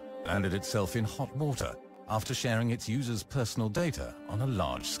Facebook landed itself in hot water after sharing its users' personal data on a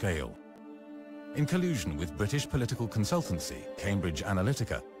large scale. In collusion with British political consultancy Cambridge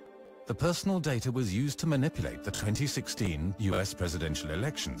Analytica, the personal data was used to manipulate the 2016 US presidential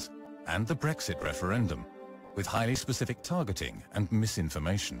elections and the Brexit referendum, with highly specific targeting and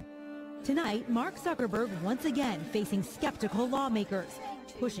misinformation. Tonight, Mark Zuckerberg once again facing skeptical lawmakers,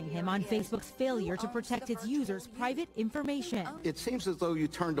 pushing him on Facebook's failure to protect its users' private information. It seems as though you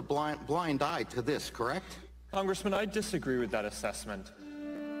turned a blind eye to this, correct? Congressman, I disagree with that assessment.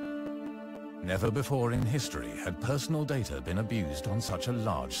 Never before in history had personal data been abused on such a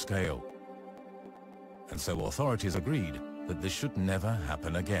large scale. And so authorities agreed that this should never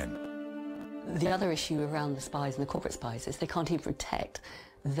happen again. The other issue around the spies and the corporate spies is they can't even protect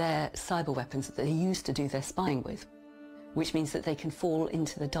their cyber weapons that they used to do their spying with, which means that they can fall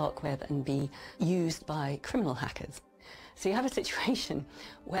into the dark web and be used by criminal hackers. So you have a situation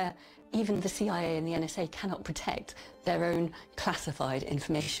where even the CIA and the NSA cannot protect their own classified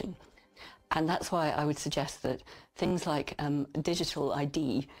information. And that's why I would suggest that things like digital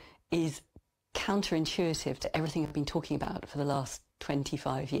ID is counterintuitive to everything I've been talking about for the last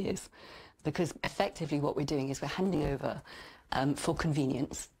 25 years. Because effectively what we're doing is we're handing over, for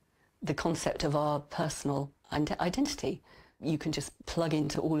convenience, the concept of our personal identity. You can just plug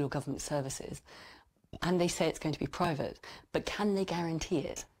into all your government services and they say it's going to be private, but can they guarantee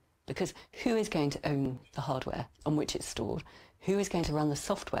it? Because who is going to own the hardware on which it's stored? Who is going to run the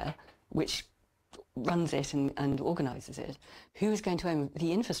software which runs it and organises it? Who is going to own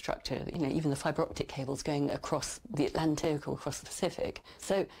the infrastructure, you know, even the fibre optic cables going across the Atlantic or across the Pacific?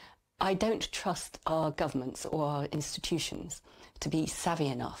 So I don't trust our governments or our institutions to be savvy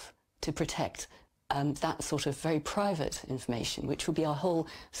enough to protect that sort of very private information, which will be our whole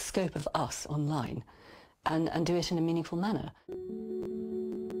scope of us online, and do it in a meaningful manner.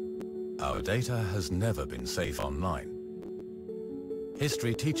 Our data has never been safe online.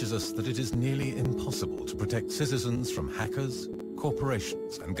 History teaches us that it is nearly impossible to protect citizens from hackers,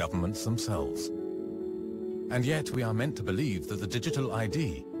 corporations, and governments themselves. And yet we are meant to believe that the digital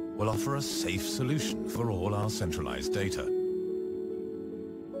ID will offer a safe solution for all our centralized data.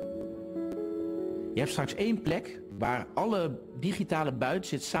 Je hebt straks één plek waar alle digitale buit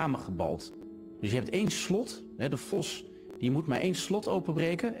zit samengebald. Dus je hebt één slot, hè, de vos, die moet maar één slot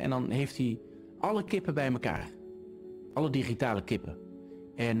openbreken en dan heeft hij alle kippen bij elkaar. Alle digitale kippen.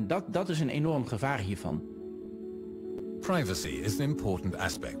 En dat is een enorm gevaar hiervan. Privacy is an important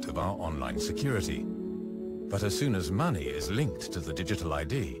aspect of our online security. But as soon as money is linked to the digital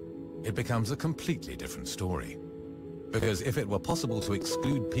ID, it becomes a completely different story. Because if it were possible to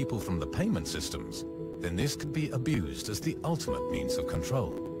exclude people from the payment systems, then this could be abused as the ultimate means of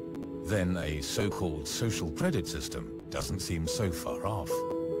control. Then a so-called social credit system doesn't seem so far off.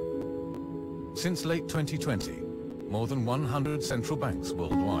 Since late 2020, more than 100 central banks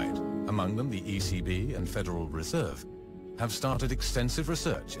worldwide, among them the ECB and Federal Reserve, have started extensive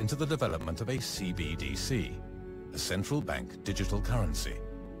research into the development of a CBDC, a central bank digital currency.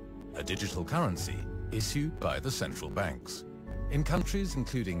 A digital currency issued by the central banks. In countries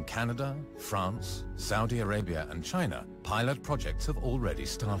including Canada, France, Saudi Arabia and China, pilot projects have already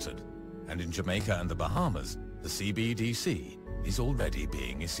started. And in Jamaica and the Bahamas, the CBDC is already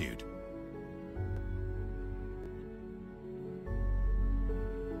being issued.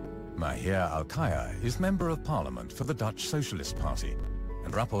 Mahir Al-Kaya is Member of Parliament for the Dutch Socialist Party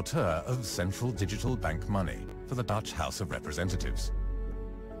and Rapporteur of Central Digital Bank Money for the Dutch House of Representatives.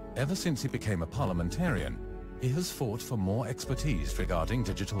 Ever since he became a parliamentarian, he has fought for more expertise regarding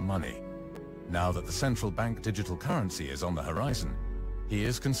digital money. Now that the central bank digital currency is on the horizon, he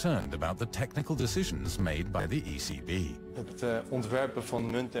is concerned about the technical decisions made by the ECB. Het ontwerpen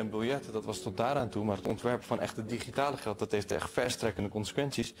van munten en biljetten, dat was tot daaraan toe, maar het ontwerpen van echte digitale geld, dat heeft echt verstrekkende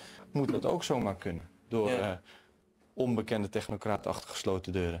consequenties. Moet dat ook zomaar kunnen, door onbekende technocraten achter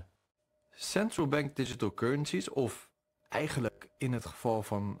gesloten deuren. Central bank digital currencies, of eigenlijk in het geval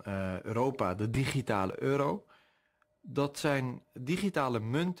van Europa de digitale euro, dat zijn digitale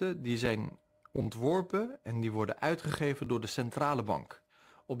munten die zijn ontworpen en die worden uitgegeven door de centrale bank.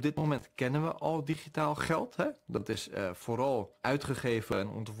 Op dit moment kennen we al digitaal geld. Hè? Dat is vooral uitgegeven en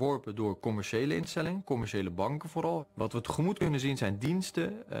ontworpen door commerciële instellingen, commerciële banken vooral. Wat we tegemoet kunnen zien zijn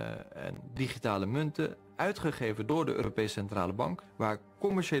diensten en digitale munten uitgegeven door de Europese Centrale Bank, waar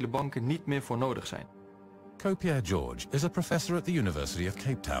commerciële banken niet meer voor nodig zijn. Kopier George is a professor at the University of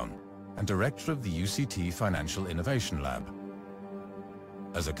Cape Town and director of the UCT Financial Innovation Lab.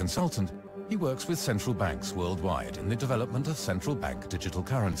 As a consultant, he works with central banks worldwide in the development of central bank digital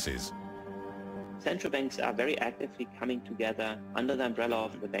currencies. Central banks are very actively coming together under the umbrella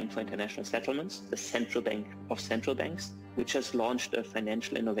of the Bank for International Settlements, the central bank of central banks, which has launched a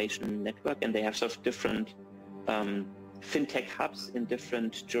financial innovation network, and they have sort of different fintech hubs in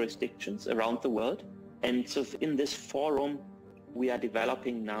different jurisdictions around the world. And so in this forum, we are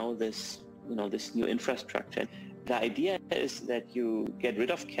developing now this, this new infrastructure. The idea is that you get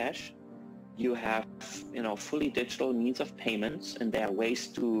rid of cash, you have, fully digital means of payments, and there are ways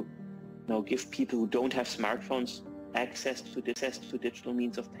to, give people who don't have smartphones access to digital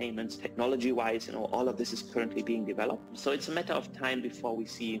means of payments. Technology-wise, all of this is currently being developed. So it's a matter of time before we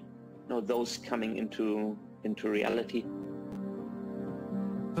see, those coming into reality.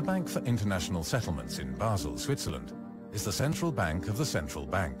 The Bank for International Settlements in Basel, Switzerland, is the central bank of the central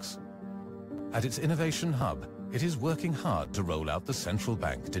banks. At its innovation hub, it is working hard to roll out the central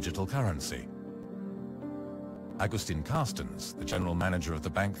bank digital currency. Agustin Carstens, the general manager of the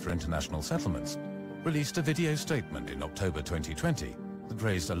Bank for International Settlements, released a video statement in October 2020 that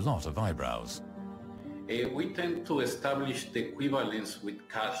raised a lot of eyebrows. We tend to establish the equivalence with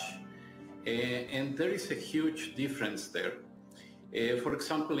cash, and there is a huge difference there. For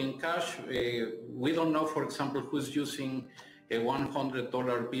example, in cash, we don't know, for example, who's using a $100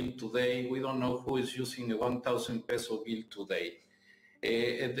 bill today. We don't know who is using a 1,000 peso bill today.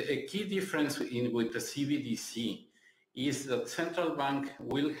 A key difference with the CBDC is that central bank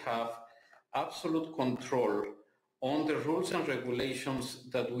will have absolute control on the rules and regulations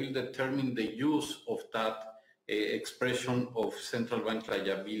that will determine the use of that expression of central bank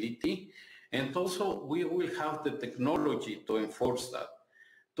liability. And also we will have the technology to enforce that.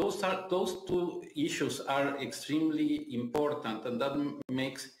 Those two issues are extremely important, and that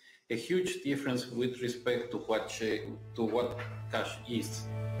makes a huge difference with respect to what cash is.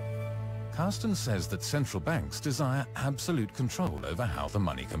 Carsten says that central banks desire absolute control over how the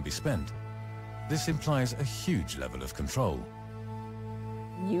money can be spent. This implies a huge level of control.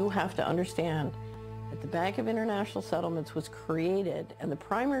 You have to understand that the Bank of International Settlements was created, and the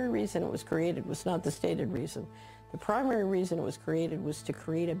primary reason it was created was not the stated reason. The primary reason it was created was to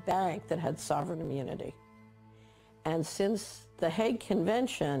create a bank that had sovereign immunity. And since the Hague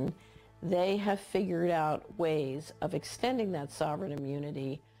Convention, they have figured out ways of extending that sovereign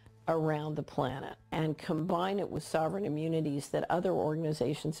immunity around the planet and combine it with sovereign immunities that other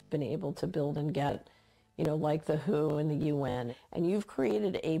organizations have been able to build and get, you know, like the WHO and the UN. And you've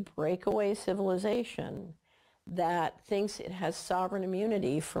created a breakaway civilization that thinks it has sovereign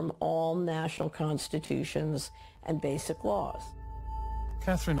immunity from all national constitutions and basic laws.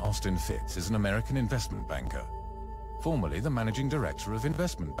 Catherine Austin Fitz is an American investment banker, formerly the managing director of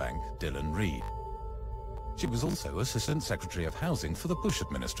investment bank Dillon Read. She was also Assistant Secretary of Housing for the Bush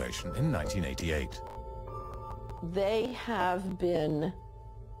administration in 1988. They have been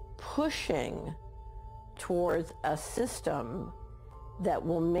pushing towards a system that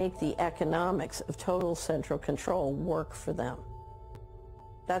will make the economics of total central control work for them.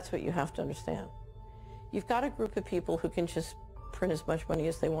 That's what you have to understand. You've got a group of people who can just print as much money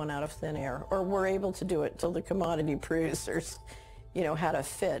as they want out of thin air, or were able to do it till the commodity producers, you know, had a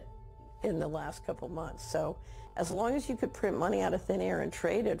fit in the last couple months. So as long as you could print money out of thin air and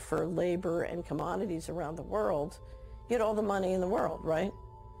trade it for labor and commodities around the world, you had all the money in the world, right?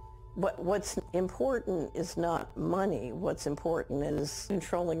 What's important is not money. What's important is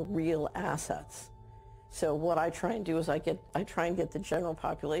controlling real assets. So what I try and do is I try and get the general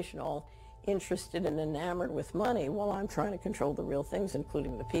population all interested and enamored with money while I'm trying to control the real things,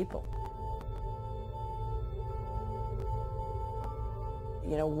 including the people.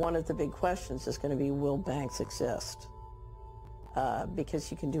 You know, one of the big questions is going to be, will banks exist?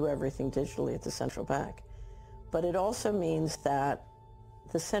 Because you can do everything digitally at the central bank. But it also means that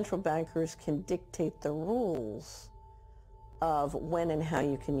the central bankers can dictate the rules of when and how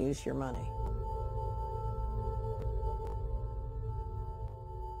you can use your money.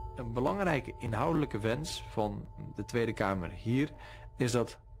 Een belangrijke inhoudelijke wens van de Tweede Kamer hier is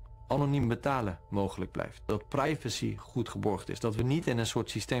dat anoniem betalen mogelijk blijft. Dat privacy goed geborgd is. Dat we niet in een soort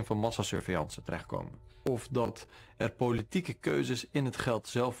systeem van massasurveillance terechtkomen. Of dat er politieke keuzes in het geld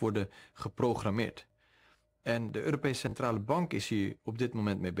zelf worden geprogrammeerd. En de Europese Centrale Bank is hier op dit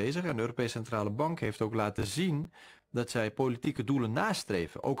moment mee bezig. En de Europese Centrale Bank heeft ook laten zien dat zij politieke doelen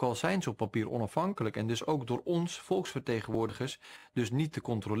nastreven. Ook al zijn ze op papier onafhankelijk en dus ook door ons, volksvertegenwoordigers, dus niet te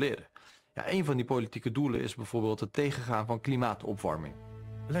controleren. Ja, een van die politieke doelen is bijvoorbeeld het tegengaan van klimaatopwarming.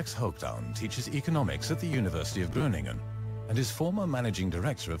 Lex Hoogdown teaches economics at the University of Groningen and is former managing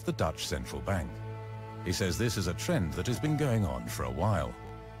director of the Dutch Central Bank. He says this is a trend that has been going on for a while.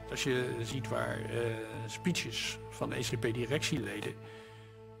 Als je ziet waar speeches van de ECB-directieleden,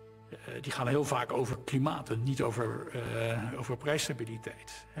 die gaan heel vaak over klimaat en niet over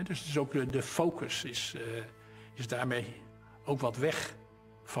prijsstabiliteit. Dus ook de focus is daarmee ook wat weg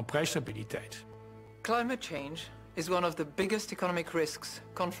van prijsstabiliteit. Climate change is one of the biggest economic risks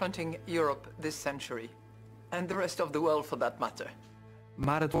confronting Europe this century. And the rest of the world for that matter.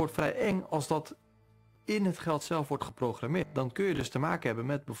 Maar het wordt vrij eng als dat in het geld zelf wordt geprogrammeerd. Dan kun je dus te maken hebben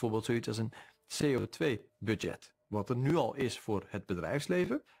met bijvoorbeeld zoiets als een CO2-budget. Wat er nu al is voor het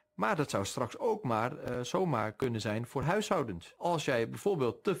bedrijfsleven. Maar dat zou straks ook maar zomaar kunnen zijn voor huishoudens. Als jij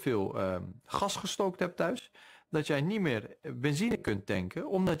bijvoorbeeld te veel gas gestookt hebt thuis, dat jij niet meer benzine kunt tanken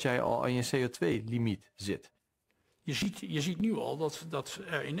omdat jij al aan je CO2-limiet zit. Je ziet nu al dat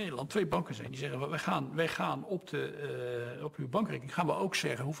er in Nederland 2 banken zijn die zeggen, wij gaan op uw bankrekening gaan we ook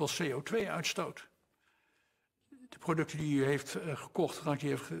zeggen hoeveel CO2 uitstoot de producten die u heeft gekocht, gaan die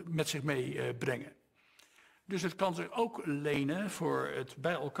heeft met zich meebrengen. Dus het kan zich ook lenen voor het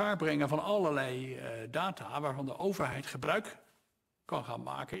bij elkaar brengen van allerlei data waarvan de overheid gebruik kan gaan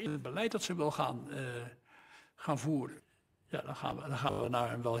maken in het beleid dat ze wil gaan voeren. Ja, dan gaan we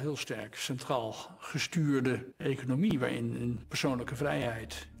naar een wel heel sterk centraal gestuurde economie waarin een persoonlijke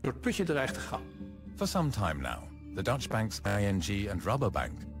vrijheid door het putje dreigt te gaan. For some time now, the Dutch banks ING and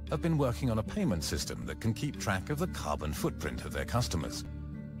Rabobank have been working on a payment system that can keep track of the carbon footprint of their customers.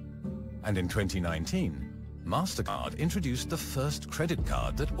 And in 2019, MasterCard introduced the first credit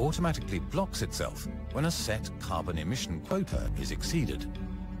card that automatically blocks itself when a set carbon emission quota is exceeded.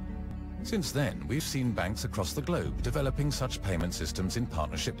 Since then, we've seen banks across the globe developing such payment systems in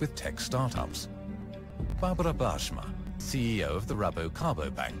partnership with tech startups. Barbara Baarsma, CEO of the Rabo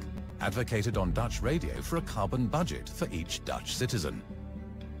Bank, advocated on Dutch radio for a carbon budget for each Dutch citizen.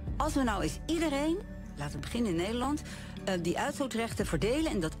 Als we nou eens iedereen, laten we beginnen in Nederland, die uitstootrechten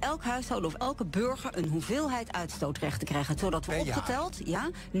verdelen en dat elk huishouden of elke burger een hoeveelheid uitstootrechten krijgt, zodat we opgeteld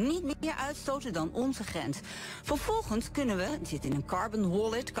niet meer uitstoten dan onze grens. Vervolgens kunnen we, het zit in een carbon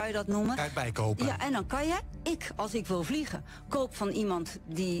wallet, kan je dat noemen. Kan je bijkopen. Ja, en dan kan je, als ik wil vliegen, koop van iemand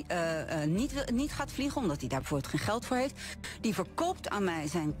die niet gaat vliegen, omdat hij daar bijvoorbeeld geen geld voor heeft. Die verkoopt aan mij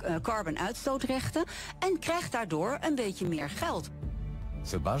zijn carbon uitstootrechten en krijgt daardoor een beetje meer geld.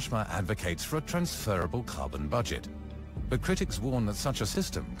 So Baarsma advocates for a transferable carbon budget. But critics warn that such a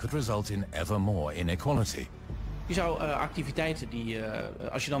system could result in ever more inequality. Je zou activiteiten die,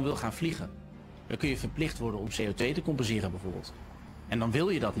 als je dan wil gaan vliegen, dan kun je verplicht worden om CO2 te compenseren bijvoorbeeld. En dan wil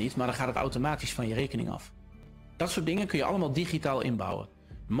je dat niet, maar dan gaat het automatisch van je rekening af. Dat soort dingen kun je allemaal digitaal inbouwen.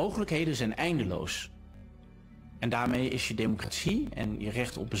 De mogelijkheden zijn eindeloos. En daarmee is je democratie en je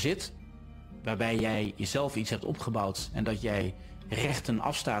recht op bezit, waarbij jij jezelf iets hebt opgebouwd en dat jij rechten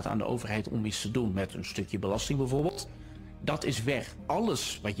afstaat aan de overheid om iets te doen met een stukje belasting bijvoorbeeld, dat is weg.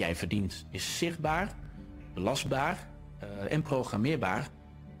 Alles wat jij verdient is zichtbaar, belastbaar en programmeerbaar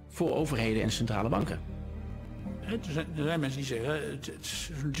voor overheden en centrale banken. Er zijn mensen die zeggen,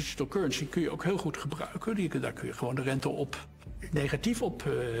 digital currency kun je ook heel goed gebruiken. Daar kun je gewoon de rente op negatief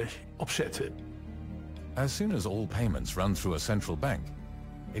op zetten. As soon as all payments run through a central bank,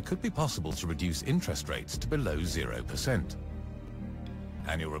 it could be possible to reduce interest rates to below 0%.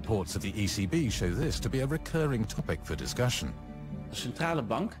 Annual reports of the ECB show this to be a recurring topic for discussion. De centrale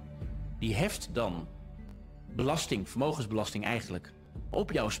bank die heft dan belasting, vermogensbelasting eigenlijk,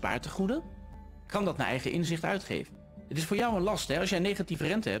 op jouw spaartegoeden, kan dat naar eigen inzicht uitgeven. Het is voor jou een last, hè? Als jij negatieve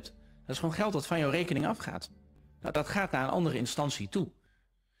rente hebt, dat is gewoon geld dat van jouw rekening afgaat. Nou, dat gaat naar een andere instantie toe.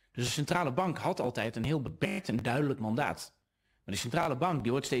 Dus de centrale bank had altijd een heel beperkt en duidelijk mandaat. Maar de centrale bank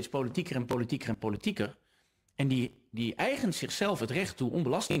die wordt steeds politieker en politieker en politieker. En die eigent zichzelf het recht toe om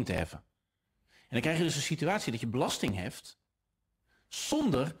belasting te heffen. En dan krijg je dus een situatie dat je belasting heft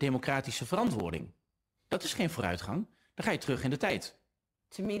zonder democratische verantwoording. Dat is geen vooruitgang. Dan ga je terug in de tijd.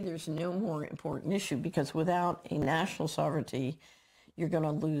 To me, there's no more important issue because without a national sovereignty, you're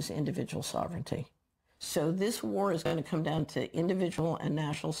going to lose individual sovereignty. So this war is going to come down to individual and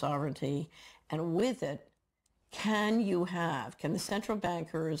national sovereignty. And with it, can the central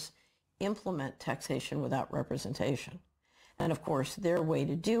bankers implement taxation without representation? And of course, their way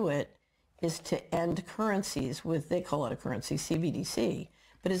to do it is to end currencies with, they call it a currency, CBDC,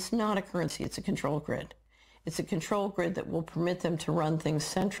 but it's not a currency, it's a control grid. It's a control grid that will permit them to run things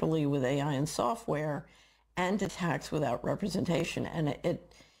centrally with AI and software and to tax without representation. And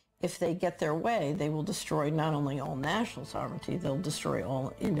if they get their way, they will destroy not only all national sovereignty, they'll destroy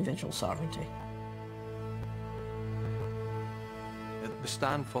all individual sovereignty. Het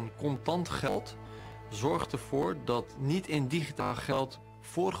bestaan van contant geld zorgt ervoor dat niet in digitaal geld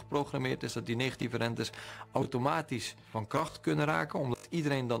voorgeprogrammeerd is dat die negatieve rentes automatisch van kracht kunnen raken, omdat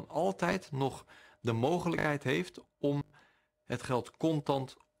iedereen dan altijd nog de mogelijkheid heeft om het geld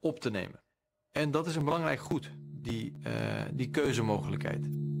contant op te nemen. En dat is een belangrijk goed, die keuzemogelijkheid.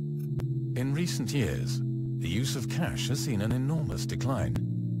 In recent years, the use of cash has seen an enormous decline.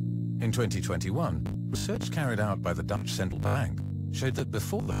 In 2021, research carried out by the Dutch Central Bank showed that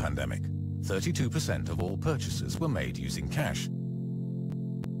before the pandemic, 32% of all purchases were made using cash.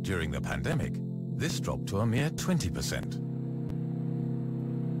 During the pandemic, this dropped to a mere 20%.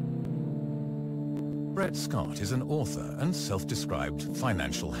 Brett Scott is an author and self-described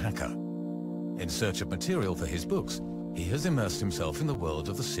financial hacker. In search of material for his books, he has immersed himself in the world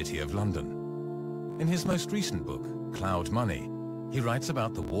of the City of London. In his most recent book, Cloud Money, he writes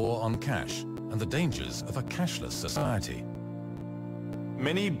about the war on cash and the dangers of a cashless society.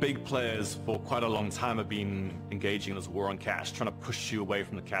 Many big players for quite a long time have been engaging in this war on cash, trying to push you away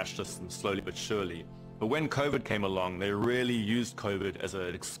from the cash system slowly but surely. But when COVID came along, they really used COVID as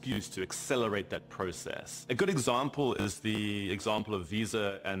an excuse to accelerate that process. A good example is the example of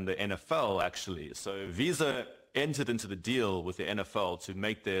Visa and the NFL, actually. So Visa entered into the deal with the NFL to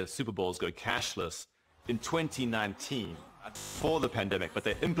make their Super Bowls go cashless in 2019 for the pandemic, but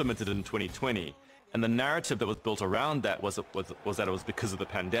they implemented it in 2020. And the narrative that was built around that was that it was because of the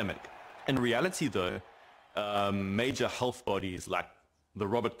pandemic. In reality, though, major health bodies like the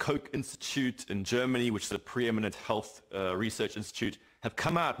Robert Koch Institute in Germany, which is a preeminent health research institute, have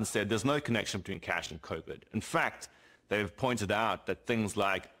come out and said there's no connection between cash and COVID. In fact, they've pointed out that things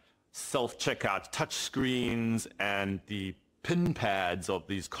like self-checkout touchscreens and the PIN pads of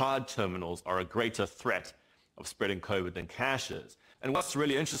these card terminals are a greater threat of spreading COVID than cash is. And what's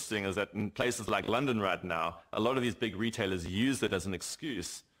really interesting is that in places like London right now, a lot of these big retailers use it as an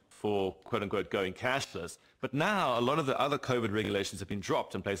excuse for quote-unquote going cashless. But now a lot of the other COVID regulations have been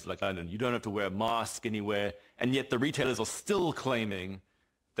dropped in places like London. You don't have to wear a mask anywhere, and yet the retailers are still claiming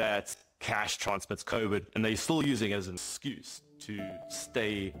that cash transmits COVID, and they're still using it as an excuse to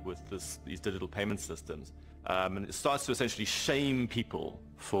stay with these digital payment systems. And it starts to essentially shame people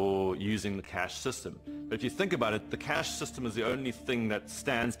for using the cash system. But if you think about it, the cash system is the only thing that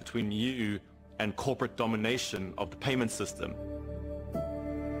stands between you and corporate domination of the payment system.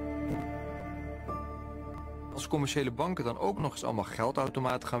 Als commerciële banken dan ook nog eens allemaal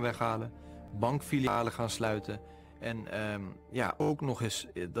geldautomaten gaan weghalen, bankfilialen gaan sluiten en ja, ook nog eens,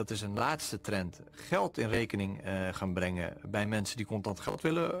 dat is een laatste trend, geld in rekening gaan brengen bij mensen die contant geld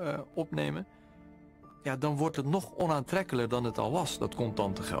willen opnemen, ja, dan wordt het nog onaantrekkelijker dan het al was, dat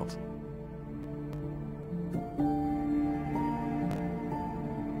contante geld.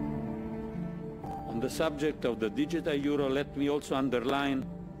 On the subject of the digital euro, let me also underline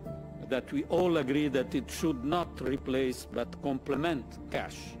that we all agree that it should not replace but complement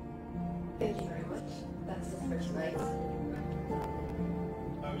cash. Thank you very much. That's the first slide.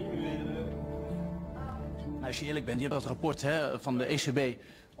 Als je eerlijk bent, je hebt dat rapport van de ECB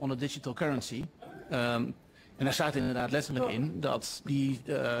on the digital currency. En daar staat inderdaad letterlijk in dat die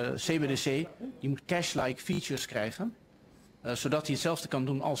CBDC, die moet cash-like features krijgen, zodat hij hetzelfde kan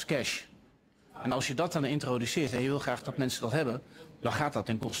doen als cash. En als je dat dan introduceert en je wil graag dat mensen dat hebben, dan gaat dat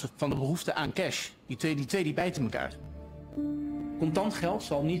ten koste van de behoefte aan cash. Die twee bijten elkaar. Contant geld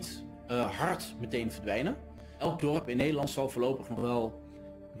zal niet hard meteen verdwijnen. Elk dorp in Nederland zal voorlopig nog wel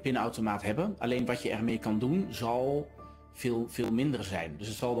een pinautomaat hebben. Alleen wat je ermee kan doen zal veel minder zijn. Dus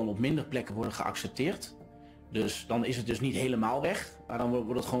het zal dan op minder plekken worden geaccepteerd. Dus dan is het dus niet helemaal weg, maar dan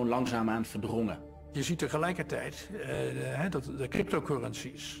wordt het gewoon langzaamaan verdrongen. Je ziet tegelijkertijd dat de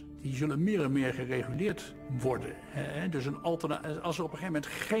cryptocurrencies, die zullen meer en meer gereguleerd worden. Dus als er op een gegeven moment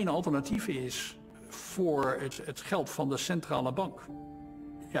geen alternatief is voor het geld van de centrale bank,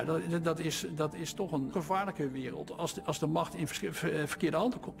 ja, dat is toch een gevaarlijke wereld als de macht in verkeerde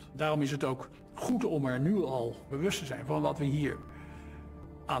handen komt. Daarom is het ook goed om er nu al bewust te zijn van wat we hier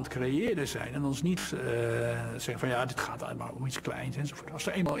aan het creëren zijn. En ons niet zeggen van ja, dit gaat allemaal om iets kleins enzovoort. Als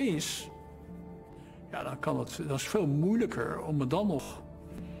er eenmaal is, ja, dan is het veel moeilijker om er dan nog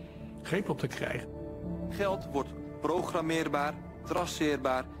greep op te krijgen. Geld wordt programmeerbaar,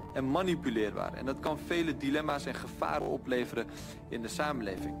 traceerbaar en manipuleerbaar. En dat kan vele dilemma's en gevaren opleveren in de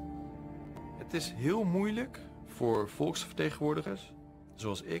samenleving. Het is heel moeilijk voor volksvertegenwoordigers,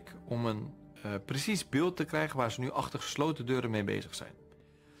 zoals ik, om een precies beeld te krijgen waar ze nu achter gesloten deuren mee bezig zijn.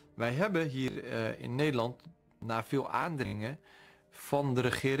 Wij hebben hier in Nederland, na veel aandringen van de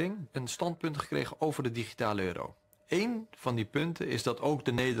regering, een standpunt gekregen over de digitale euro. Eén van die punten is dat ook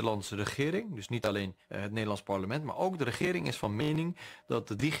de Nederlandse regering, dus niet alleen het Nederlands parlement, maar ook de regering is van mening dat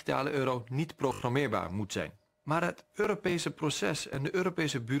de digitale euro niet programmeerbaar moet zijn. Maar het Europese proces en de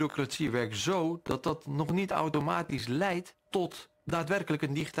Europese bureaucratie werkt zo dat dat nog niet automatisch leidt tot daadwerkelijk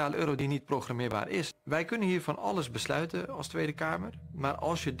een digitale euro die niet programmeerbaar is. Wij kunnen hier van alles besluiten als Tweede Kamer, maar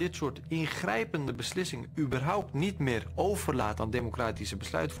als je dit soort ingrijpende beslissingen überhaupt niet meer overlaat aan democratische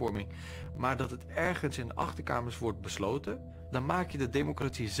besluitvorming, maar dat het ergens in de achterkamers wordt besloten, dan maak je de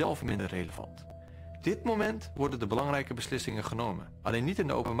democratie zelf minder relevant. Op dit moment worden de belangrijke beslissingen genomen, alleen niet in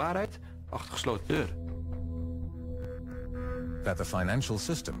de openbaarheid, achter gesloten deuren. That the financial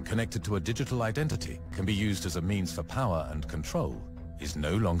system connected to a digital identity can be used as a means for power and control is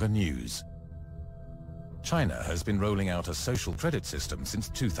no longer news. China has been rolling out a social credit system since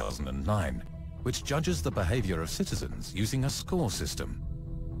 2009, which judges the behavior of citizens using a score system.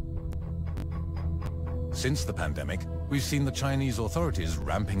 Since the pandemic, we've seen the Chinese authorities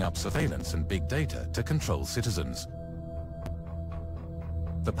ramping up surveillance and big data to control citizens.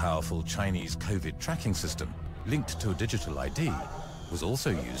 The powerful Chinese COVID tracking system, linked to a digital ID, was also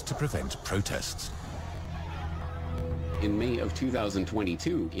used to prevent protests. In May of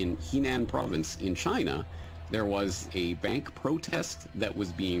 2022, in Henan province in China, there was a bank protest that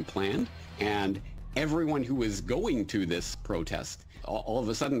was being planned, and everyone who was going to this protest, all of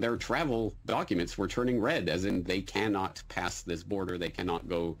a sudden their travel documents were turning red, as in they cannot pass this border, they cannot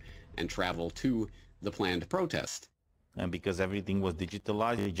go and travel to the planned protest. And because everything was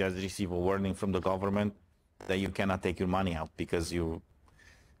digitalized, you just receive a warning from the government that you cannot take your money out because you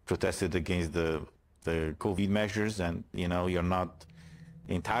protested against the COVID measures, and you're not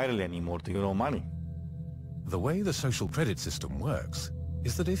entitled anymore to your own money. The way the social credit system works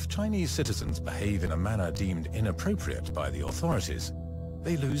is that if Chinese citizens behave in a manner deemed inappropriate by the authorities,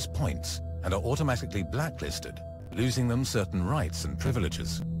 they lose points and are automatically blacklisted, losing them certain rights and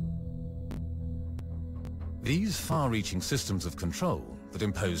privileges. These far-reaching systems of control that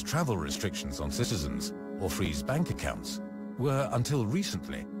impose travel restrictions on citizens or freeze bank accounts were, until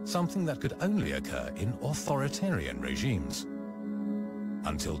recently, something that could only occur in authoritarian regimes.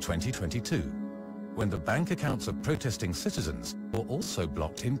 Until 2022, when the bank accounts of protesting citizens were also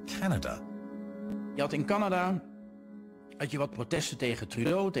blocked in Canada. Je had in Canada wat protesten tegen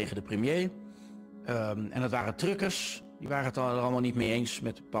Trudeau, tegen de premier. En dat waren truckers, die waren het er allemaal niet mee eens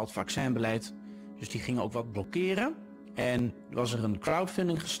met een bepaald vaccinbeleid. Dus die gingen ook wat blokkeren. En er was er een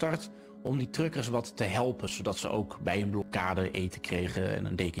crowdfunding gestart om die truckers wat te helpen, zodat ze ook bij een blokkade eten kregen en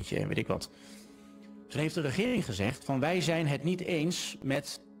een dekentje en weet ik wat. Dus heeft de regering gezegd van wij zijn het niet eens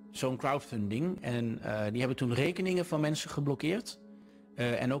met zo'n crowdfunding. En die hebben toen rekeningen van mensen geblokkeerd.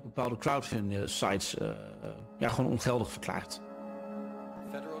 En ook bepaalde crowdfunding sites gewoon ongeldig verklaard.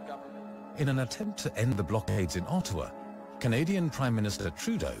 In an attempt to end the blockades in Ottawa, Canadian Prime Minister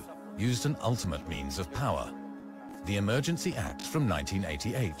Trudeau used an ultimate means of power, the Emergency Act from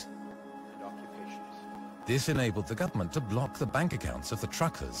 1988. This enabled the government to block the bank accounts of the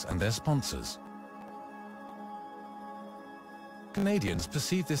truckers and their sponsors. Canadians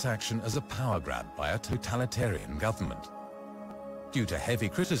perceive this action as a power grab by a totalitarian government. Due to heavy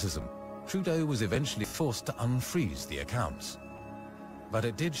criticism, Trudeau was eventually forced to unfreeze the accounts. But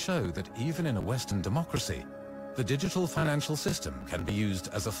it did show that even in a Western democracy, the digital financial system can be used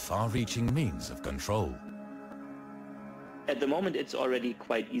as a far-reaching means of control. At the moment, it's already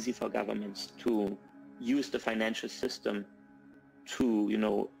quite easy for governments to use the financial system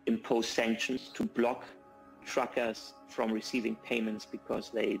to, impose sanctions, to block truckers from receiving payments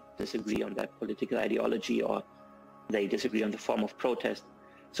because they disagree on their political ideology or they disagree on the form of protest.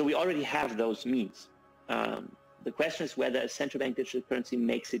 So we already have those means. The question is whether a central bank digital currency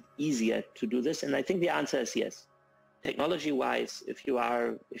makes it easier to do this, and I think the answer is yes. Technology-wise, if you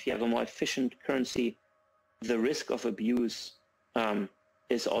have a more efficient currency, the risk of abuse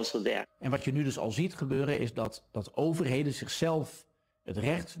is also there. En wat je nu dus al ziet gebeuren is dat overheden zichzelf het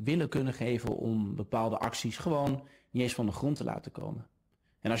recht willen kunnen geven om bepaalde acties gewoon niet eens van de grond te laten komen.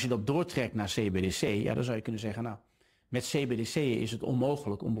 En als je dat doortrekt naar CBDC, dan zou je kunnen zeggen, met CBDC is het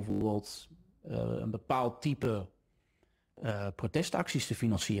onmogelijk om bijvoorbeeld een bepaald type protestacties te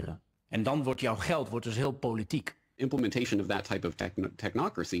financieren. En dan wordt jouw geld dus heel politiek. Implementation of that type of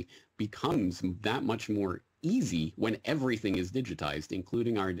technocracy becomes that much more easy when everything is digitized,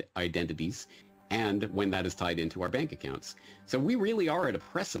 including our identities, and when that is tied into our bank accounts. So we really are at a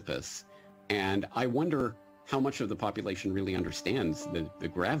precipice, and I wonder how much of the population really understands the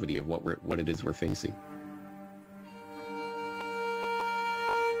gravity of what it is we're facing.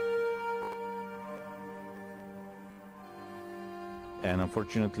 And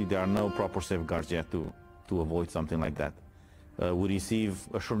unfortunately, there are no proper safeguards yet to avoid something like that. We receive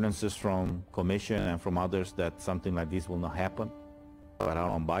assurances from Commission and from others that something like this will not happen, but I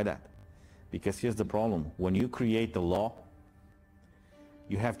don't buy that. Because here's the problem. When you create a law,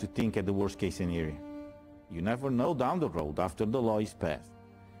 you have to think at the worst case scenario. You never know down the road, after the law is passed,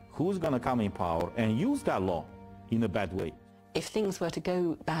 who's going to come in power and use that law in a bad way. If things were to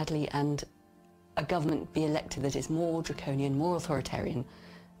go badly and a government be elected that is more draconian, more authoritarian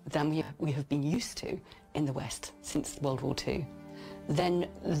than we have been used to in the West since World War II, then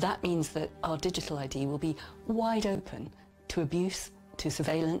that means that our digital ID will be wide open to abuse, to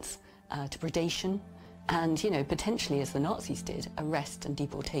surveillance, to predation, and, potentially, as the Nazis did, arrest and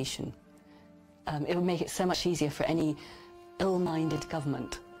deportation. It would make it so much easier for any ill-minded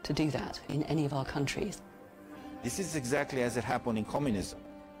government to do that in any of our countries. This is exactly as it happened in communism.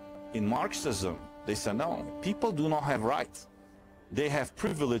 In Marxism, they said, no, people do not have rights. They have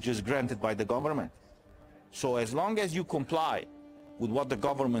privileges granted by the government. So as long as you comply with what the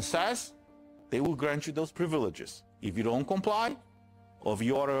government says, they will grant you those privileges. If you don't comply, or if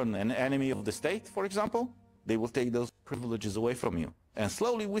you are an enemy of the state, for example, they will take those privileges away from you. And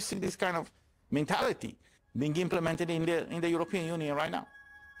slowly we see this kind of mentality being implemented in the European Union right now.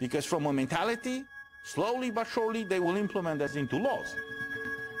 Because from a mentality, slowly but surely, they will implement this into laws.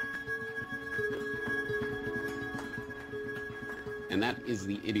 And that is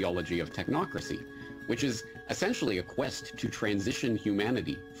the ideology of technocracy, which is essentially a quest to transition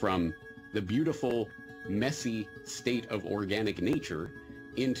humanity from the beautiful, messy state of organic nature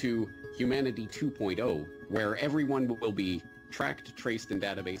into humanity 2.0, where everyone will be tracked, traced, and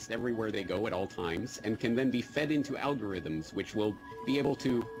databased everywhere they go at all times, and can then be fed into algorithms which will be able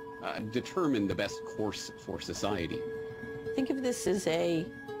to determine the best course for society. Think of this as a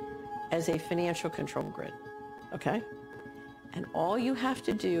financial control grid, okay? And all you have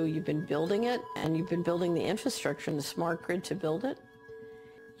to do, you've been building it, and you've been building the infrastructure and the smart grid to build it.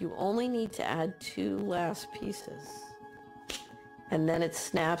 You only need to add 2 last pieces, and then it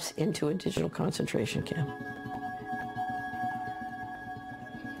snaps into a digital concentration camp.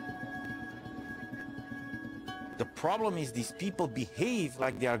 The problem is these people behave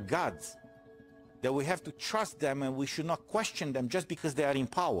like they are gods, that we have to trust them and we should not question them just because they are in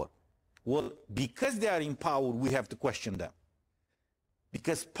power. Well, because they are in power, we have to question them.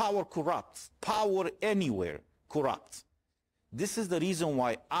 Because power corrupts. Power anywhere corrupts. This is the reason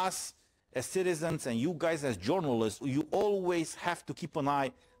why us as citizens and you guys as journalists, you always have to keep an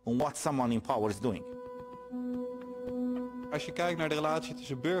eye on what someone in power is doing. Als je kijkt naar de relatie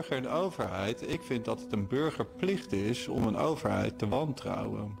tussen burger en overheid, ik vind dat het een burgerplicht is om een overheid te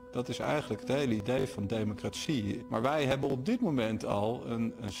wantrouwen. Dat is eigenlijk het hele idee van democratie. Maar wij hebben op dit moment al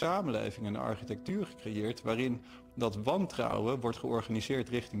een samenleving en een architectuur gecreëerd waarin dat wantrouwen wordt georganiseerd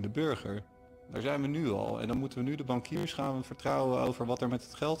richting de burger. Daar zijn we nu al en dan moeten we nu de bankiers gaan vertrouwen over wat er met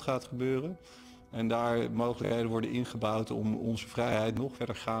het geld gaat gebeuren. En daar mogelijkheden worden ingebouwd om onze vrijheid nog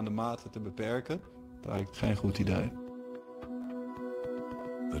verdergaande mate te beperken. Dat lijkt geen goed idee.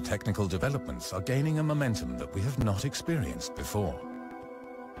 The technical developments are gaining a momentum that we have not experienced before.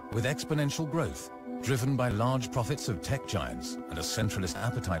 With exponential growth, driven by large profits of tech giants and a centralist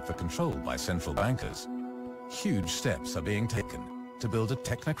appetite for control by central bankers, huge steps are being taken to build a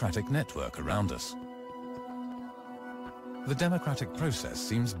technocratic network around us. The democratic process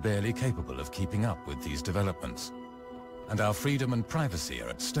seems barely capable of keeping up with these developments, and our freedom and privacy are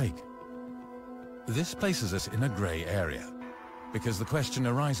at stake. This places us in a grey area, because the question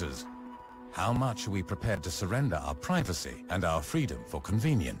arises, how much are we prepared to surrender our privacy and our freedom for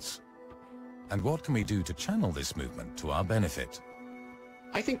convenience? And what can we do to channel this movement to our benefit?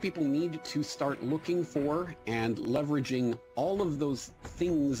 I think people need to start looking for and leveraging all of those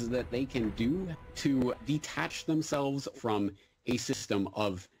things that they can do to detach themselves from a system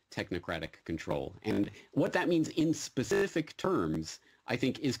of technocratic control. And what that means in specific terms, I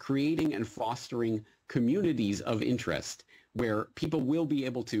think, is creating and fostering communities of interest where people will be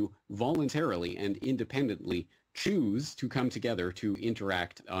able to voluntarily and independently choose to come together to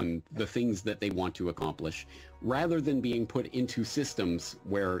interact on the things that they want to accomplish, rather than being put into systems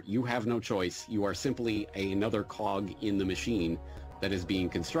where you have no choice, you are simply another cog in the machine that is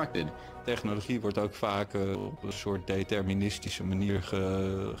being constructed. Technologie wordt ook vaak op een soort deterministische manier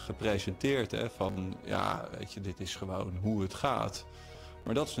gepresenteerd. Hè? Van, ja, weet je, dit is gewoon hoe het gaat.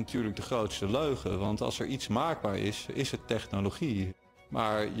 Maar dat is natuurlijk de grootste leugen, want als er iets maakbaar is, is het technologie.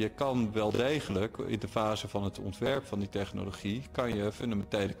 Maar je kan wel degelijk in de fase van het ontwerp van die technologie kan je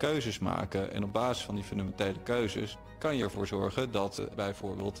fundamentele keuzes maken. En op basis van die fundamentele keuzes kan je ervoor zorgen dat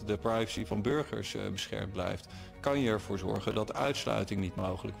bijvoorbeeld de privacy van burgers beschermd blijft. Kan je ervoor zorgen dat uitsluiting niet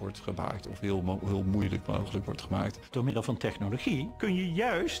mogelijk wordt gemaakt of heel moeilijk mogelijk wordt gemaakt. Door middel van technologie kun je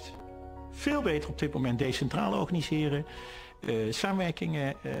juist veel beter op dit moment decentraal organiseren,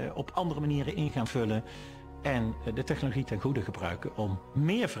 samenwerkingen op andere manieren in gaan vullen. En de technologie ten goede gebruiken om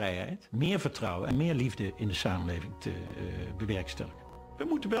meer vrijheid, meer vertrouwen en meer liefde in de samenleving te bewerkstelligen. We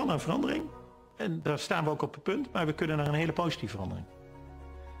moeten wel naar verandering. En daar staan we ook op het punt, maar we kunnen naar een hele positieve verandering.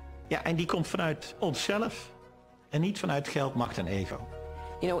 Ja, en die komt vanuit onszelf en niet vanuit geld, macht en ego.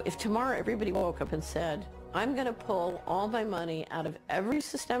 You know, if tomorrow everybody woke up and said, I'm going to pull all my money out of every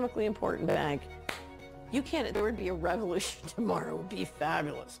systemically important bank, there would be a revolution tomorrow. It would be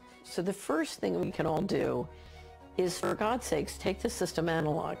fabulous. So the first thing we can all do is, for God's sakes, take the system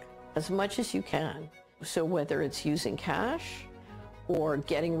analog as much as you can. So whether it's using cash or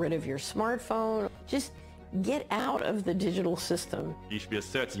getting rid of your smartphone, just get out of the digital system. You should be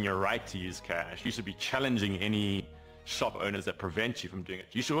asserting your right to use cash. You should be challenging any shop owners that prevent you from doing it.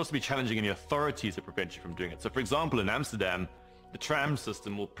 You should also be challenging any authorities that prevent you from doing it. So for example, in Amsterdam, the tram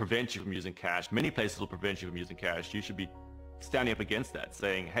system will prevent you from using cash. Many places will prevent you from using cash. You should be standing up against that,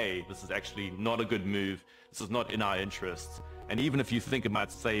 saying, hey, this is actually not a good move. This is not in our interests. And even if you think it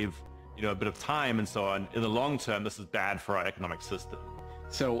might save, a bit of time and so on, in the long term, this is bad for our economic system.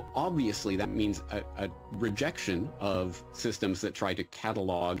 So obviously that means a rejection of systems that try to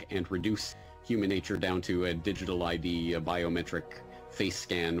catalog and reduce human nature down to a digital ID, a biometric face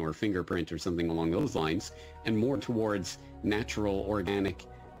scan or fingerprint or something along those lines, and more towards natural, organic,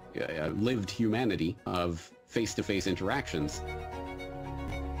 lived humanity of face-to-face interactions.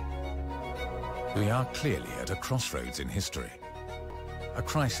 We are clearly at a crossroads in history. A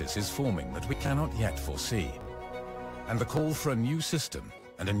crisis is forming that we cannot yet foresee. And the call for a new system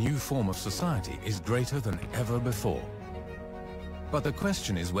and a new form of society is greater than ever before. But the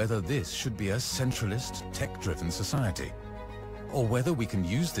question is whether this should be a centralist, tech-driven society, or whether we can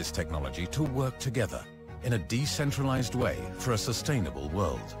use this technology to work together in a decentralized way for a sustainable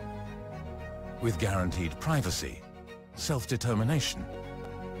world, with guaranteed privacy, self-determination,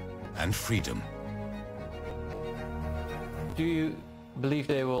 and freedom. Do you believe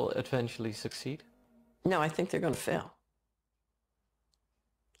they will eventually succeed? No, I think they're going to fail.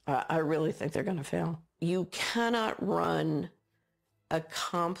 I really think they're going to fail. You cannot run a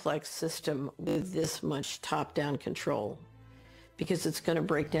complex system with this much top-down control because it's going to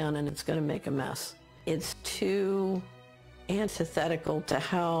break down and it's going to make a mess. It's too antithetical to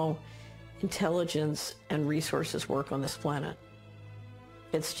how intelligence and resources work on this planet.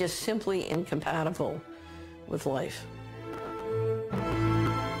 It's just simply incompatible with life.